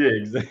got you. Yeah,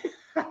 exactly.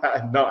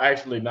 No,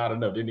 actually, not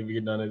enough. Didn't even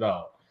get none at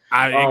all.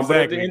 Exactly.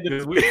 But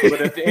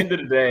at the end of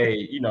the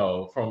day,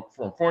 from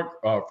front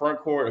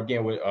court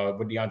again with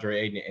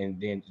DeAndre Ayton and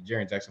then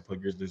Jaren Jackson for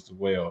the Grizzlies as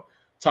well.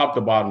 Top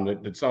to bottom,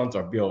 the Suns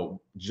are built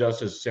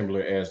just as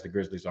similar as the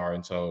Grizzlies are,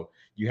 and so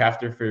you have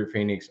to fear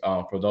Phoenix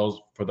for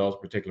those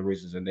particular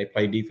reasons. And they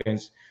play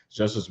defense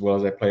just as well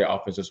as they play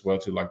offense as well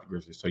too, like the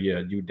Grizzlies. So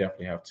yeah, you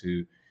definitely have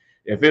to.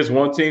 If there's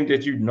one team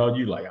that you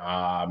like,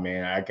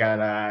 man, I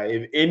kind of,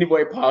 if any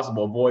way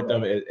possible, avoid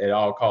them at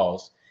all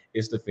costs.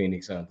 It's the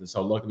Phoenix Suns. And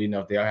so luckily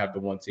enough, they'll have the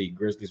one seed.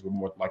 Grizzlies will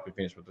more likely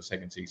finish with the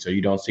second seed. So you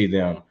don't see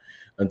them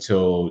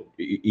until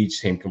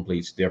each team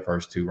completes their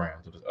first two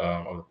rounds of the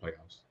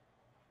playoffs.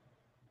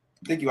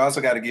 I think you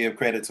also got to give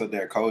credit to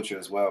their coach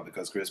as well,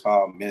 because Chris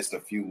Paul missed a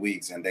few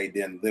weeks and they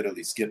didn't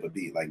literally skip a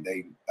beat. Like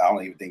I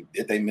don't even think,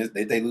 did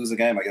they lose a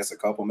game? I guess a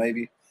couple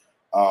maybe.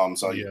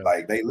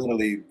 Like they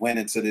literally went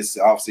into this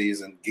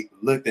offseason,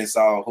 looked and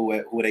saw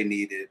who they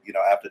needed,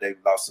 after they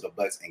lost to the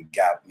Bucks and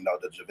got, the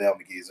JaVale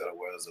McGee's of the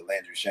world, the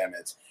Landry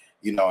Shamits,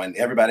 and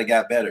everybody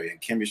got better and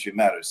chemistry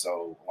matters.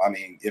 So, I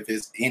mean, if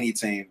it's any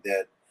team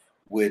that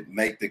would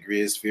make the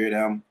Grizz fear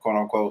them, quote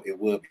unquote, it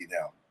would be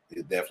them.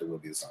 It definitely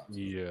would be the Suns.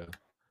 Yeah.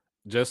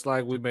 Just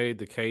like we made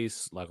the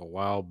case like a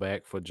while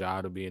back for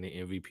Ja to be in the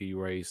MVP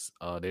race,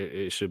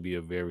 it should be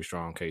a very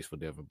strong case for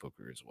Devin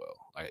Booker as well.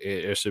 Like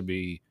it should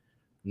be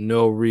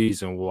no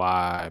reason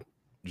why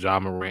Ja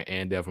Morant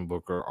and Devin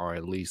Booker are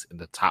at least in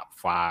the top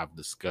 5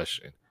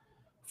 discussion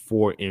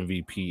for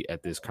MVP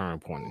at this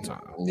current point in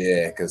time.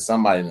 Yeah, because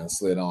somebody done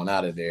slid on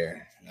out of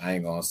there. I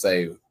ain't gonna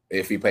say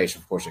if he plays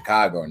for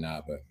Chicago or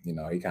not, but he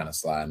kind of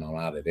sliding on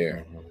out of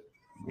there.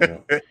 Yeah.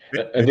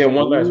 And then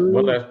one last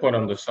point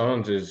on the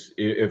Suns is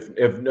if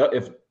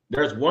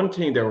there's one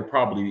team that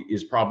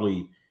is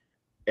probably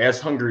as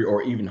hungry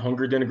or even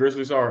hungrier than the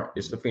Grizzlies are,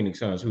 it's the Phoenix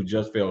Suns, who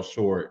just fell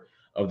short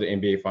of the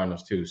NBA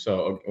Finals too.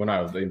 So when I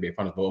was the NBA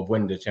Finals, but of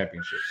winning the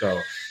championship. So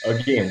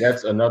again,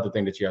 that's another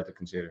thing that you have to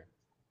consider.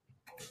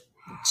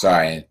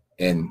 Sorry,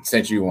 and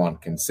since you want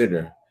to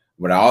consider,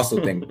 what I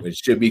also think it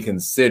should be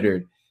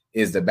considered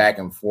is the back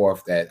and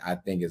forth that I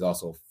think is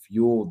also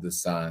fueled the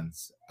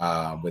Suns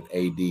with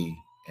AD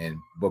and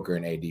Booker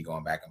and AD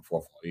going back and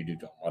forth.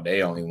 Well,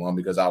 they only won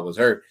because I was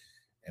hurt.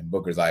 And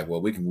Booker's like,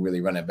 well, we can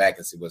really run it back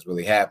and see what's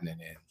really happening.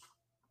 And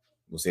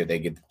we'll see if they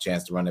get the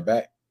chance to run it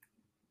back.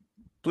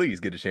 Please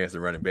get a chance to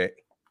run it back.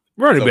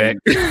 Running back.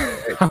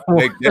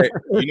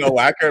 You know,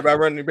 I care about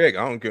running back.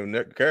 I don't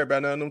care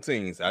about none of them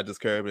teams. I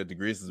just care about the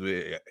Grizzlies.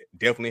 Will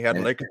definitely have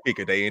the Lakers pick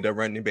if they end up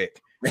running back.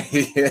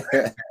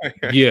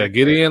 Yeah,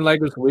 get in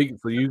Lakers week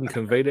so you can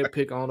convey that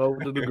pick on over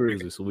to the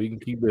Grizzlies so we can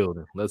keep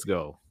building. Let's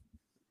go.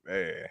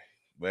 Man,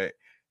 but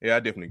yeah, I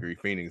definitely agree.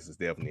 Phoenix is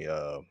definitely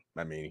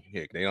I mean,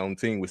 heck, they on the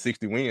team with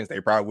 60 wins. They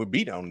probably would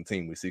beat on the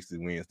team with 60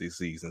 wins this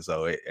season.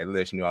 So it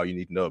lets you know all you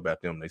need to know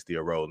about them. They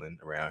still rolling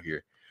around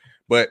here.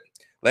 But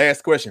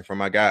last question from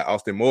my guy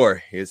Austin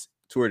Moore. His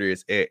Twitter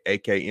is at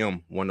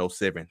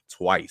AKM107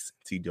 twice,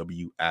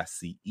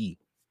 TWICE.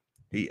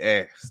 He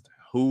asked,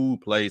 who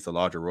plays a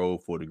larger role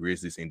for the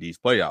Grizzlies in these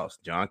playoffs,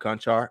 John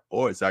Konchar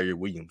or Zaire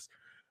Williams?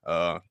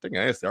 I think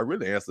I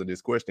really answered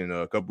this question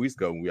a couple weeks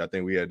ago. I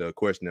think we had a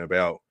question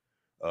about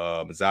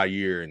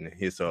Zaire and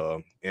his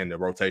in the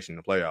rotation in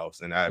the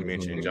playoffs, and I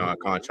mentioned John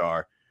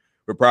Konchar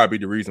would probably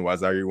be the reason why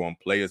Zaire won't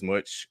play as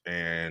much.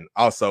 And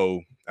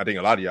also, I think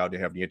a lot of y'all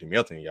didn't have DeAnthony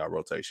Melton in y'all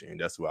rotation, and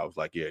that's why I was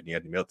like, yeah,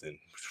 DeAnthony Melton,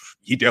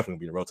 he definitely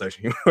be in the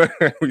rotation.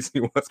 We see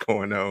what's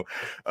going on.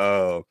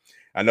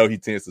 I know he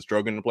tends to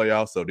struggle in the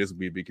playoffs, so this will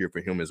be a big year for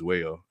him as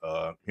well.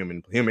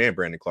 Him and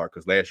Brandon Clark,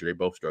 because last year they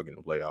both struggled in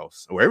the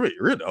playoffs. Well,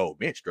 really the whole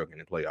bench struggled in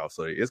the playoffs,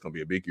 so it's going to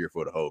be a big year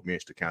for the whole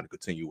bench to kind of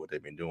continue what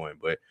they've been doing.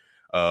 But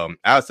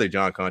I would say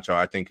John Konchar,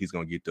 I think he's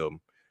going to get them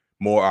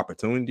more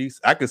opportunities.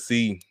 I could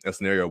see a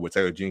scenario where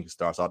Taylor Jenkins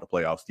starts out the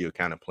playoffs still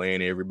kind of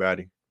playing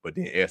everybody, but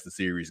then as the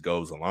series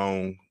goes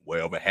along,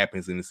 whatever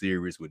happens in the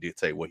series will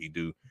dictate what he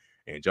do.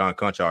 And John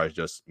Konchar is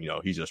just,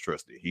 he's just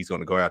trusted. He's going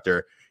to go out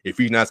there. If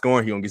he's not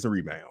scoring, he's going to get some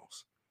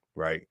rebounds,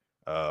 right?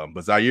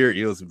 But Zaire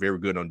is very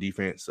good on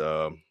defense.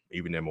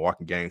 Even in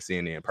Milwaukee game,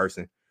 seeing it in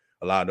person,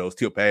 a lot of those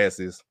tip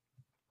passes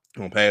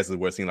on passes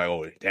where it seemed like,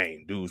 oh,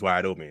 dang, dude's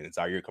wide open. And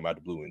Zaire come out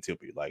the blue and tip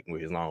it, like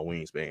with his long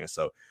wingspan.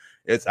 So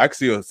I can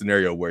see a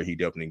scenario where he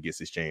definitely gets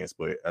his chance,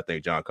 but I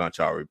think John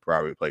Konchar would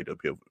probably play the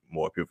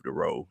more pivotal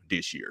role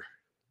this year.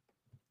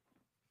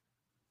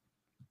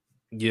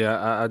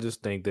 Yeah, I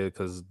just think that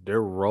because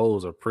their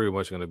roles are pretty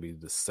much going to be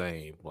the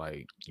same.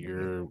 Like,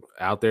 you're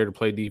out there to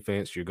play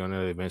defense, you're going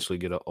to eventually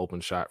get an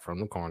open shot from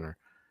the corner.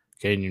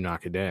 Can you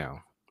knock it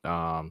down?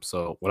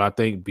 So what I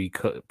think,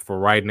 because for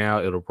right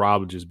now, it'll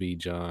probably just be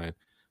John,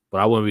 but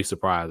I wouldn't be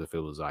surprised if it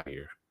was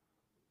Zaire.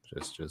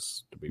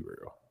 Just to be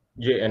real.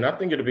 Yeah, and I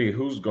think it'll be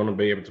who's going to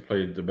be able to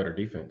play the better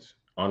defense,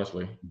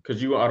 honestly,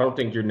 because I don't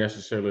think you're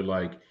necessarily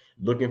like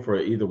looking for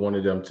either one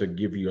of them to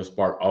give you a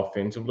spark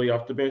offensively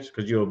off the bench,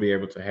 because you'll be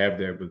able to have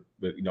that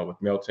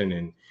with Melton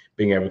and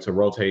being able to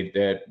rotate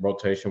that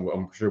rotation.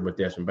 I'm sure with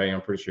Desmond Bay,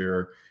 I'm pretty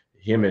sure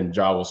him and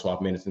Ja will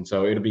swap minutes, and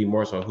so it'll be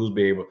more so who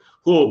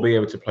will be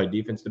able to play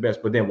defense the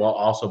best, but then we'll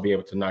also be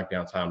able to knock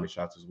down timely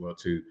shots as well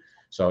too.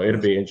 So it'll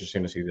be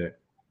interesting to see that.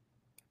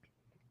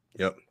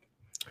 Yep.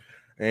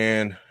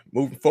 And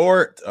moving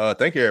forward,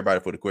 thank you everybody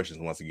for the questions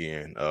once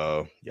again.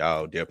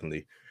 Y'all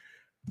definitely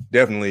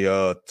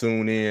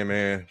tune in,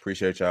 man.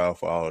 Appreciate y'all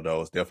for all of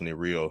those. Definitely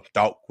real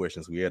thought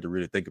questions. We had to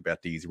really think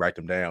about these, write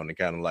them down, and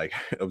kind of like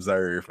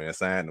observe and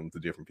assign them to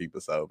different people.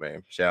 So,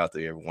 man, shout out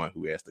to everyone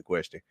who asked the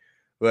question.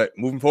 But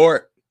moving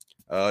forward,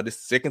 this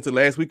second to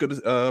last week of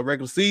the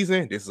regular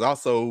season. This is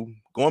also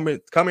coming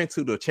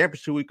to the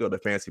championship week of the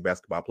fantasy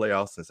basketball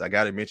playoffs. Since I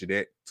got to mention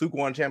that 2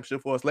 won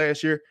championship for us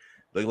last year.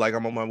 Look like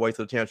I'm on my way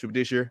to the championship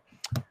this year.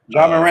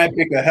 Ja Morant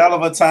picked a hell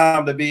of a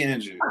time to be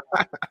injured.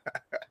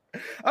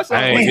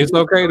 Hey, it's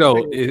okay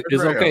though.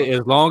 It's okay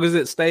as long as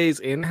it stays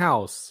in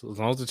house. As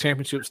long as the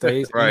championship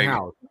stays in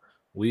house,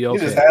 we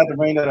okay. You just had to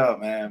bring that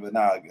up, man. But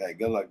nah, hey,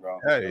 good luck, bro.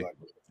 Hey,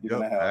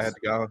 I had to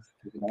go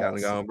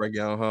and bring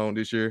y'all home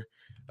this year.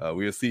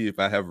 We'll see if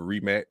I have a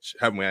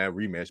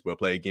rematch. But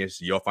play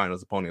against your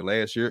finals opponent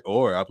last year,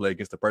 or I play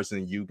against the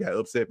person you got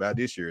upset by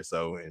this year.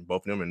 So, and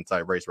both of them in the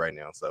tight race right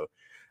now. So,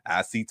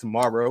 I see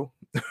tomorrow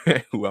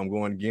who I'm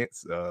going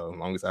against. As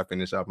long as I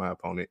finish off my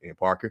opponent in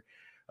Parker,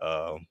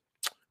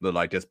 look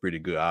like that's pretty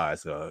good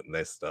odds.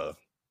 Unless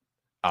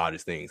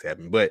oddest things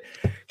happen. But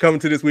coming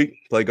to this week,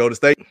 play Golden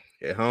State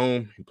at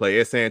home. We play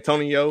at San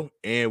Antonio,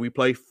 and we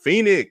play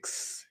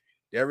Phoenix.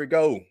 There we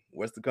go.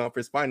 Western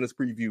Conference Finals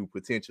preview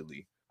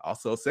potentially.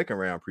 Also, second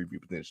round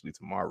preview potentially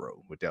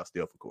tomorrow without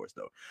Steph, of course,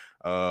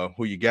 though.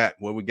 Who you got?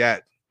 What we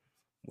got?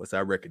 What's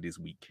our record this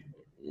week?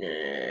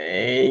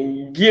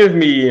 Man, give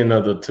me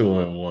another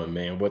 2-1,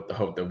 man. With the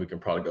hope that we can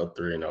probably go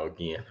 3-0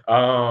 again.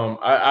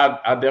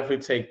 I definitely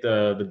take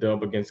the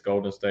dub against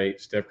Golden State.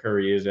 Steph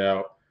Curry is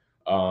out,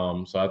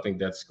 so I think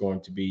that's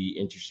going to be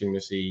interesting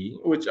to see.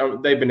 Which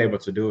they've been able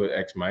to do it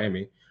ex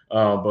Miami,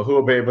 but who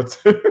will be able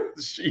to?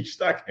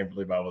 Sheesh, I can't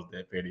believe I was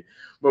that petty.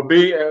 But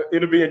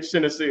it'll be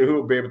interesting to see who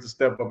will be able to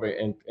step up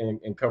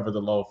and cover the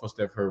load for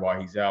Steph Curry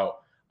while he's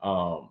out.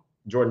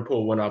 Jordan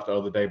Poole went off the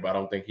other day, but I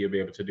don't think he'll be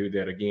able to do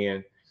that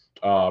again.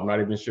 I'm not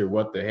even sure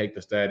what the heck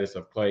the status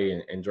of Clay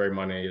and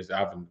Draymond is. I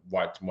haven't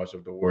watched much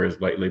of the Warriors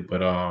lately, but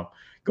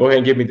go ahead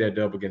and give me that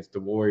dub against the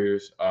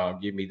Warriors.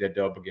 Give me that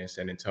dub against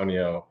San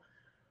Antonio.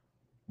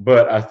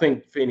 But I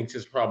think Phoenix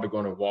is probably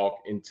going to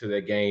walk into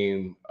that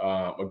game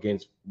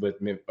against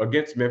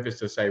Memphis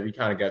to say we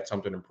kind of got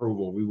something to prove,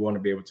 or we want to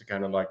be able to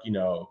kind of like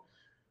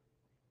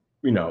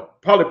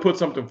probably put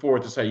something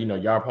forward to say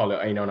y'all probably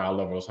ain't on our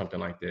level or something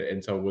like that.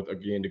 And so with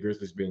again the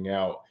Grizzlies being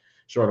out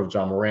short of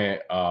John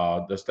Morant,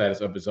 the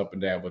status up is up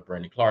and down with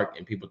Brandon Clark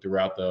and people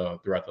throughout the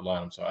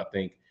lineup. So I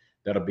think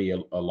that'll be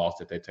a loss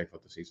that they take for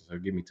the season. So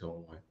give me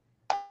 2-1.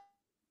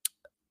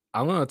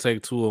 I'm going to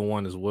take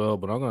 2-1 as well,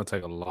 but I'm going to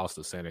take a loss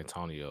to San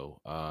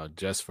Antonio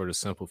just for the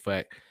simple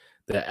fact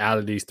that out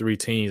of these three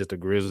teams that the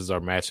Grizzlies are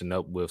matching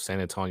up with, San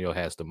Antonio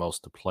has the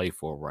most to play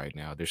for right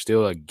now. There's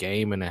still a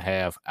game and a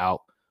half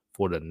out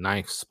for the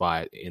 9th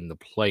spot in the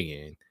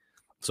play-in.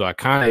 So I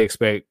kind of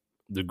expect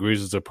the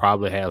Grizzlies to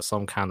probably have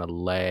some kind of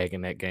lag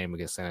in that game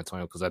against San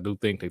Antonio because I do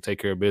think they take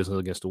care of business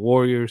against the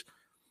Warriors,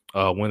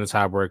 win the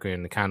tiebreaker,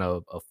 and kind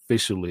of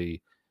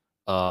officially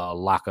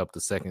lock up the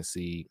 2nd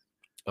seed.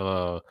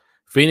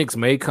 Phoenix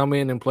may come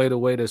in and play the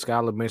way that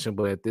Skylar mentioned,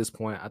 but at this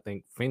point, I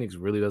think Phoenix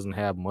really doesn't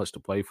have much to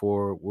play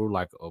for. We're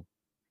like a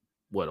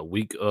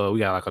week? We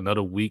got like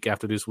another week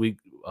after this week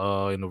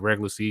in the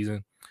regular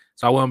season.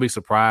 So I wouldn't be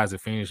surprised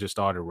if Phoenix just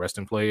started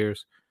resting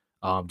players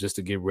just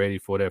to get ready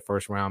for that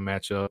first round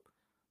matchup.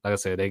 Like I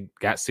said, they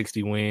got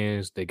 60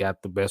 wins. They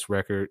got the best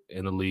record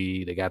in the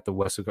league. They got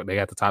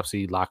the top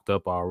seed locked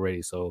up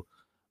already. So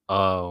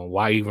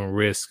why even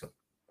risk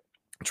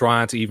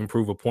trying to even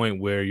prove a point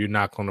where you're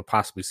not going to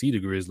possibly see the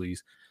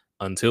Grizzlies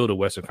until the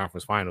Western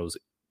Conference Finals?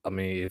 I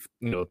mean,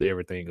 if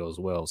everything goes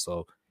well.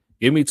 So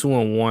give me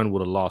 2-1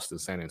 with a loss to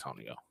San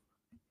Antonio.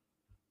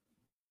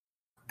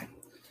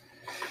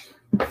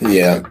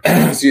 Yeah,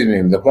 excuse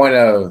me. The point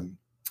of,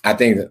 I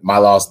think that my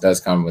loss does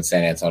come with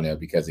San Antonio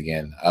because,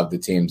 again, of the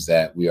teams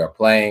that we are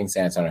playing,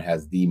 San Antonio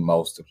has the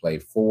most to play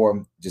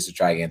for just to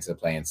try to get into the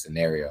play-in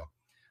scenario.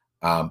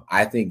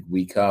 I think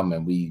we come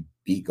and we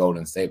beat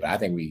Golden State, but I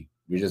think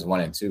we're just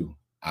 1-2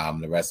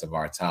 the rest of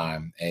our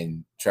time.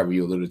 And Trevor,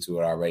 you alluded to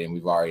it already, and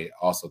we've already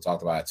also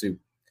talked about it too.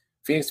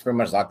 Phoenix pretty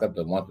much locked up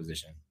the 1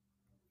 position.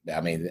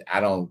 I mean, I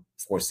don't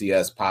foresee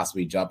us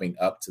possibly jumping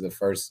up to the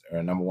 1st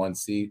or number 1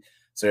 seed.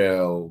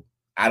 So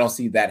I don't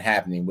see that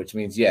happening, which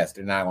means, yes,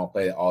 they're not going to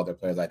play all their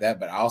players like that.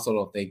 But I also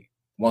don't think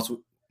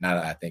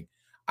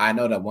I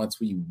know that once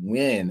we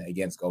win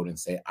against Golden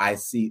State, I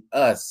see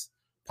us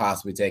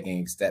possibly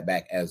taking a step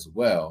back as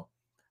well,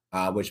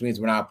 which means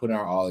we're not putting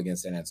our all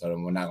against San Antonio.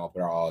 And we're not going to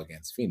put our all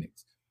against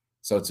Phoenix.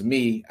 So to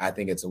me, I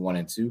think it's a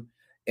 1-2.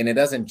 And it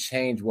doesn't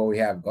change what we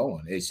have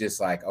going. It's just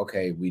like,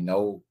 okay, we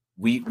know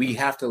we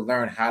have to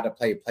learn how to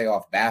play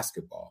playoff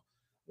basketball.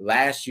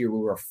 Last year, we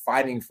were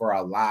fighting for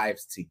our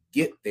lives to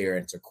get there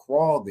and to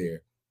crawl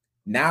there.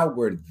 Now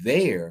we're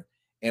there,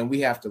 and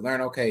we have to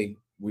learn, okay,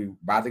 we're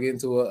about to get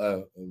into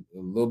a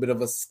little bit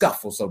of a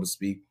scuffle, so to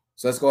speak.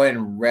 So let's go ahead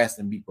and rest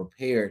and be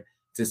prepared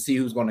to see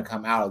who's going to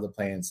come out of the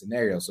play-in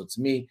scenario. So to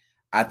me,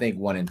 I think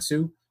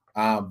 1-2,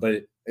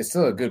 but it's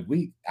still a good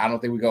week. I don't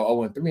think we go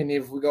 0-3, and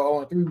if we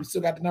go 0-3, we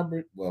still got the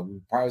number. Well,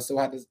 we probably still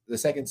have the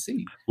 2nd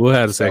seed. We'll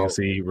have the 2nd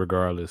seed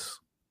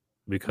regardless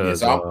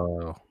because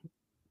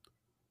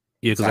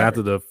because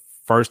after the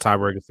first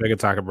tiebreaker, 2nd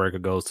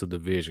tiebreaker goes to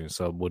division.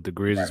 So with the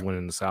Grizzlies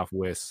winning the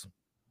Southwest,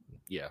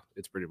 yeah,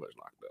 it's pretty much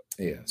locked up.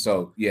 Yeah.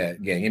 So yeah,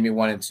 again, give me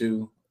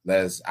 1-2.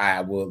 I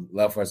would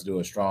love for us to do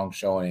a strong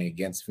showing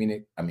against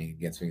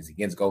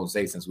Golden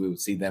State, since we would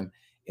see them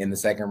in the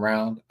 2nd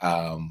round.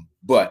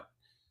 But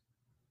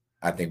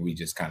I think we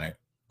just kind of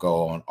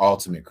go on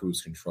ultimate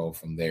cruise control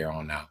from there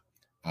on out.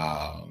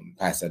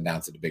 Pass that down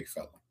to the big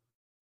fella.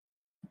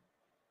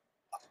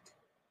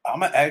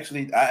 I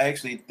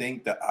actually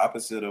think the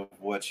opposite of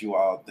what you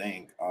all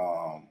think.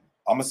 I'm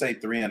gonna say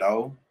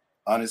 3-0,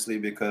 honestly,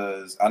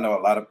 because I know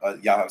a lot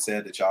of y'all have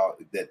said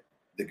that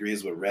the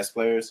Grizzlies would rest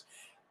players.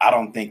 I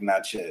don't think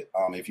not yet.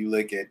 If you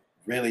look at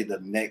really the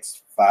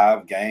next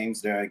 5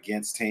 games, they're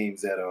against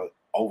teams that are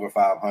over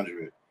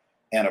 500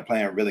 and are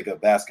playing really good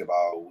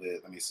basketball.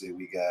 With, let me see,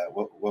 we got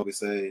what we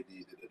say,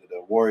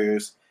 the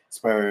Warriors,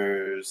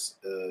 Spurs,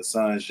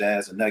 Suns,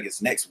 Jazz, and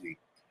Nuggets next week.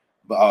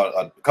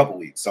 A couple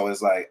weeks. So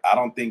it's like, I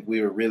don't think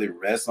we would really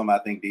rest them. I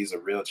think these are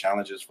real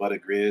challenges for the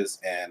Grizz.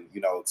 And,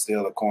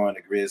 still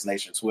according to Grizz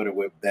Nation Twitter,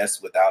 we're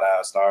best without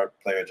our star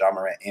player, Ja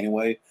Morant,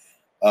 anyway.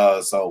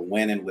 So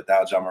winning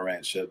without Ja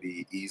Morant should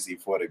be easy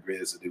for the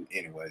Grizz to do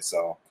anyway.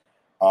 So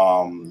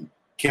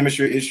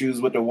chemistry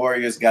issues with the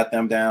Warriors got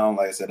them down.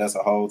 Like I said, that's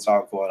a whole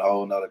talk for a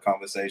whole nother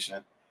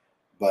conversation.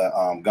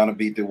 But gonna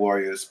beat the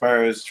Warriors.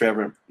 Spurs,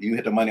 Trevor, you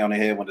hit the money on the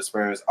head when the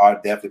Spurs are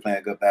definitely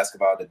playing good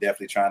basketball. They're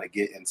definitely trying to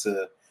get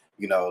into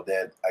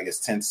that, I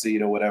guess, 10th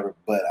seed or whatever.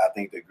 But I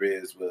think the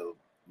Grizz will,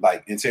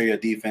 like, interior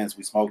defense,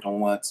 we smoked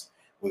them once.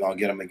 We're going to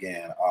get them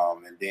again.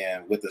 And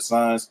then with the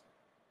Suns,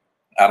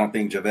 I don't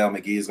think JaVale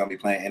McGee is going to be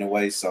playing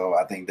anyway. So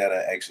I think that'll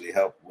actually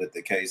help with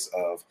the case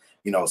of,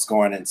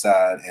 scoring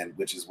inside, and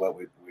which is what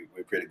we're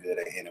pretty good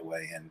at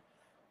anyway. And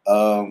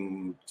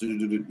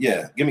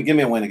yeah, give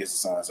me a win against the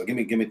Suns. So give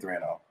me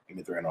 3-0. Give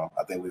me 3-0.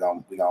 I think we're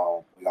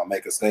gonna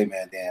make a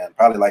statement. Then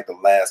probably like the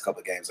last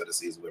couple of games of the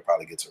season, we'll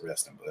probably get to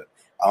resting. But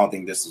I don't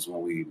think this is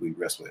when we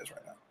rest players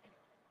right now.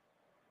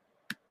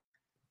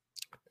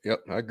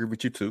 Yep, I agree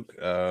with you too.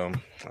 I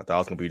thought I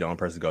was gonna be the only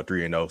person to go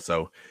 3-0.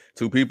 So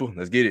 2 people,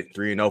 let's get it.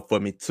 3-0 for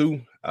me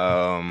too.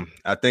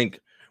 I think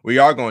we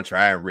are gonna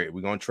try and we're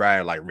gonna try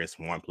and like risk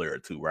one player or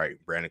two, right?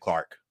 Brandon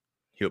Clark,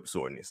 hip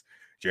soreness.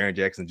 Jaren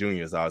Jackson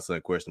Jr. is also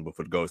questionable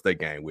for the Golden State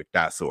game with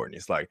that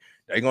soreness. Like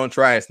they're gonna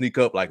try and sneak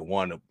up like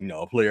one,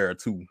 a player or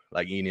two,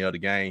 like any other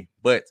game.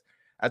 But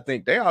I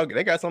think they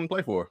got something to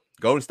play for.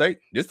 Golden State,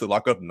 this to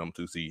lock up the number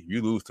 2 seed.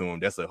 You lose to them,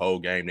 that's a whole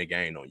game they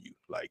gain on you.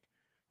 Like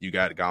you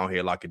got to go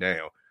ahead, lock it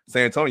down.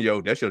 San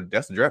Antonio, that's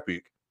the draft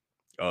pick.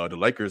 The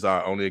Lakers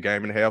are only a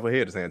game and a half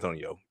ahead of San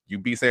Antonio. You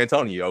beat San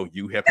Antonio,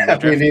 you help them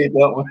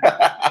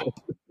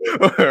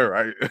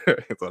right?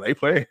 So they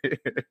play.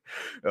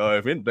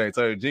 If anything,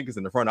 Taylor Jenkins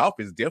in the front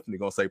office is definitely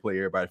gonna say play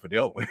everybody for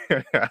that one.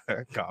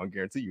 I'll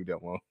guarantee you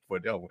that one for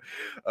that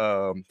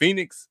one.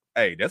 Phoenix,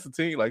 hey, that's the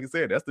team. Like I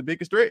said, that's the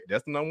biggest threat.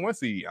 That's the number 1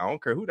 seed. I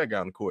don't care who they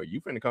got on the court.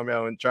 You finna come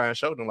out and try and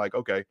show them, like,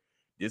 okay,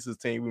 this is a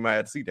team we might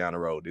have to see down the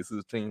road. This is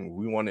a team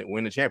we want to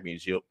win the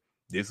championship.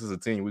 This is a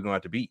team we're gonna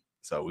have to beat.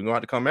 So we're gonna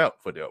have to come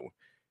out for that one.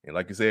 And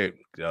like you said,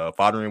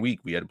 following week,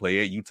 we had to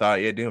play at Utah,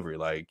 at Denver.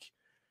 Like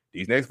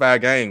these next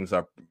 5 games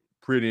are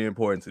pretty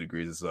important to the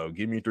Grizzlies. So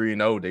give me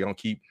 3-0. They gonna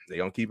keep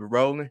it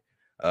rolling.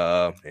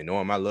 And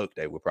knowing my luck,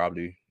 they will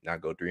probably not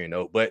go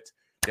 3-0. But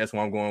that's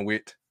what I'm going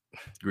with.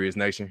 Grizz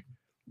Nation.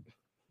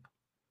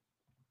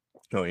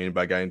 Oh,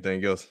 anybody got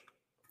anything else?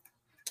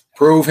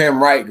 Prove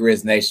him right,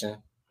 Grizz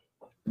Nation.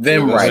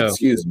 Them Yeah, right,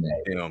 excuse me.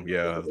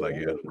 Yeah, I was like,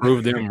 yeah.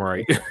 Prove them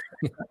right.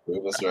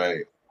 Prove us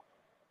right.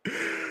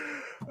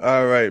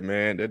 All right,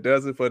 man. That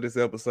does it for this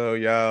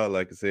episode, y'all.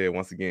 Like I said,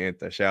 once again,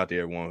 shout out to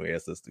everyone who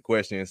asked us the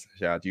questions.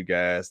 Shout out to you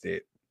guys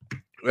that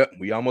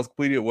we almost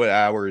completed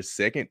our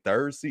second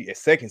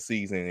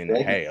season and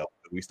a half.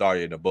 We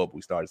started in the bubble.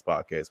 We started this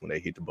podcast when they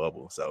hit the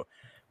bubble. So,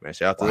 man,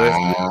 shout out to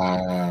us.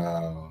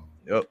 Wow.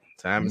 Yep,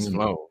 time is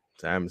flown.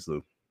 Time is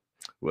flew.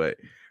 But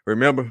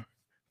remember,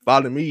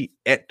 follow me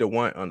at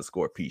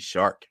 @the1_P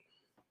Shark.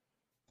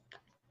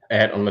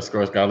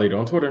 @_Sky Leader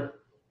on Twitter.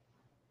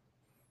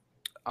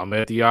 I'm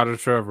at the Otter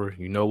Trevor.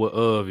 You know what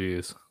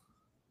is.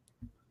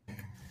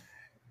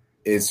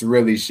 It's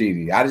really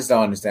sheedy. I just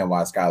don't understand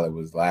why Skylar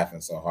was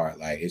laughing so hard.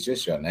 Like, it's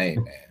just your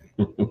name,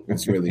 man.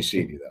 It's really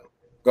sheedy, though.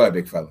 Go ahead,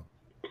 big fella.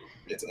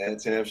 It's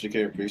 @Tab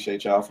Shakir.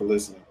 Appreciate y'all for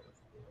listening.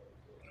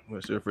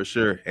 Well, sure, for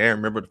sure. And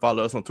remember to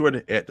follow us on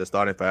Twitter at the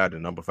Starting 5, the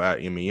number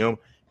 5 MEM,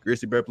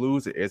 Grizzly Bear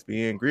Blues at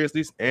SBN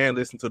Grizzlies, and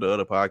listen to the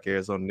other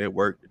podcasts on the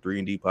network, the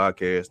 3&D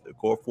podcast, the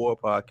Core 4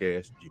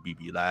 podcast,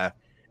 GBB Live,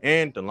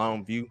 and the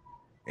Long View.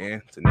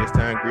 And till next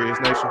time, Grizz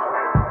Nation,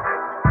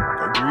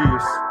 go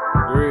Grizz.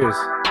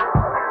 Grizz.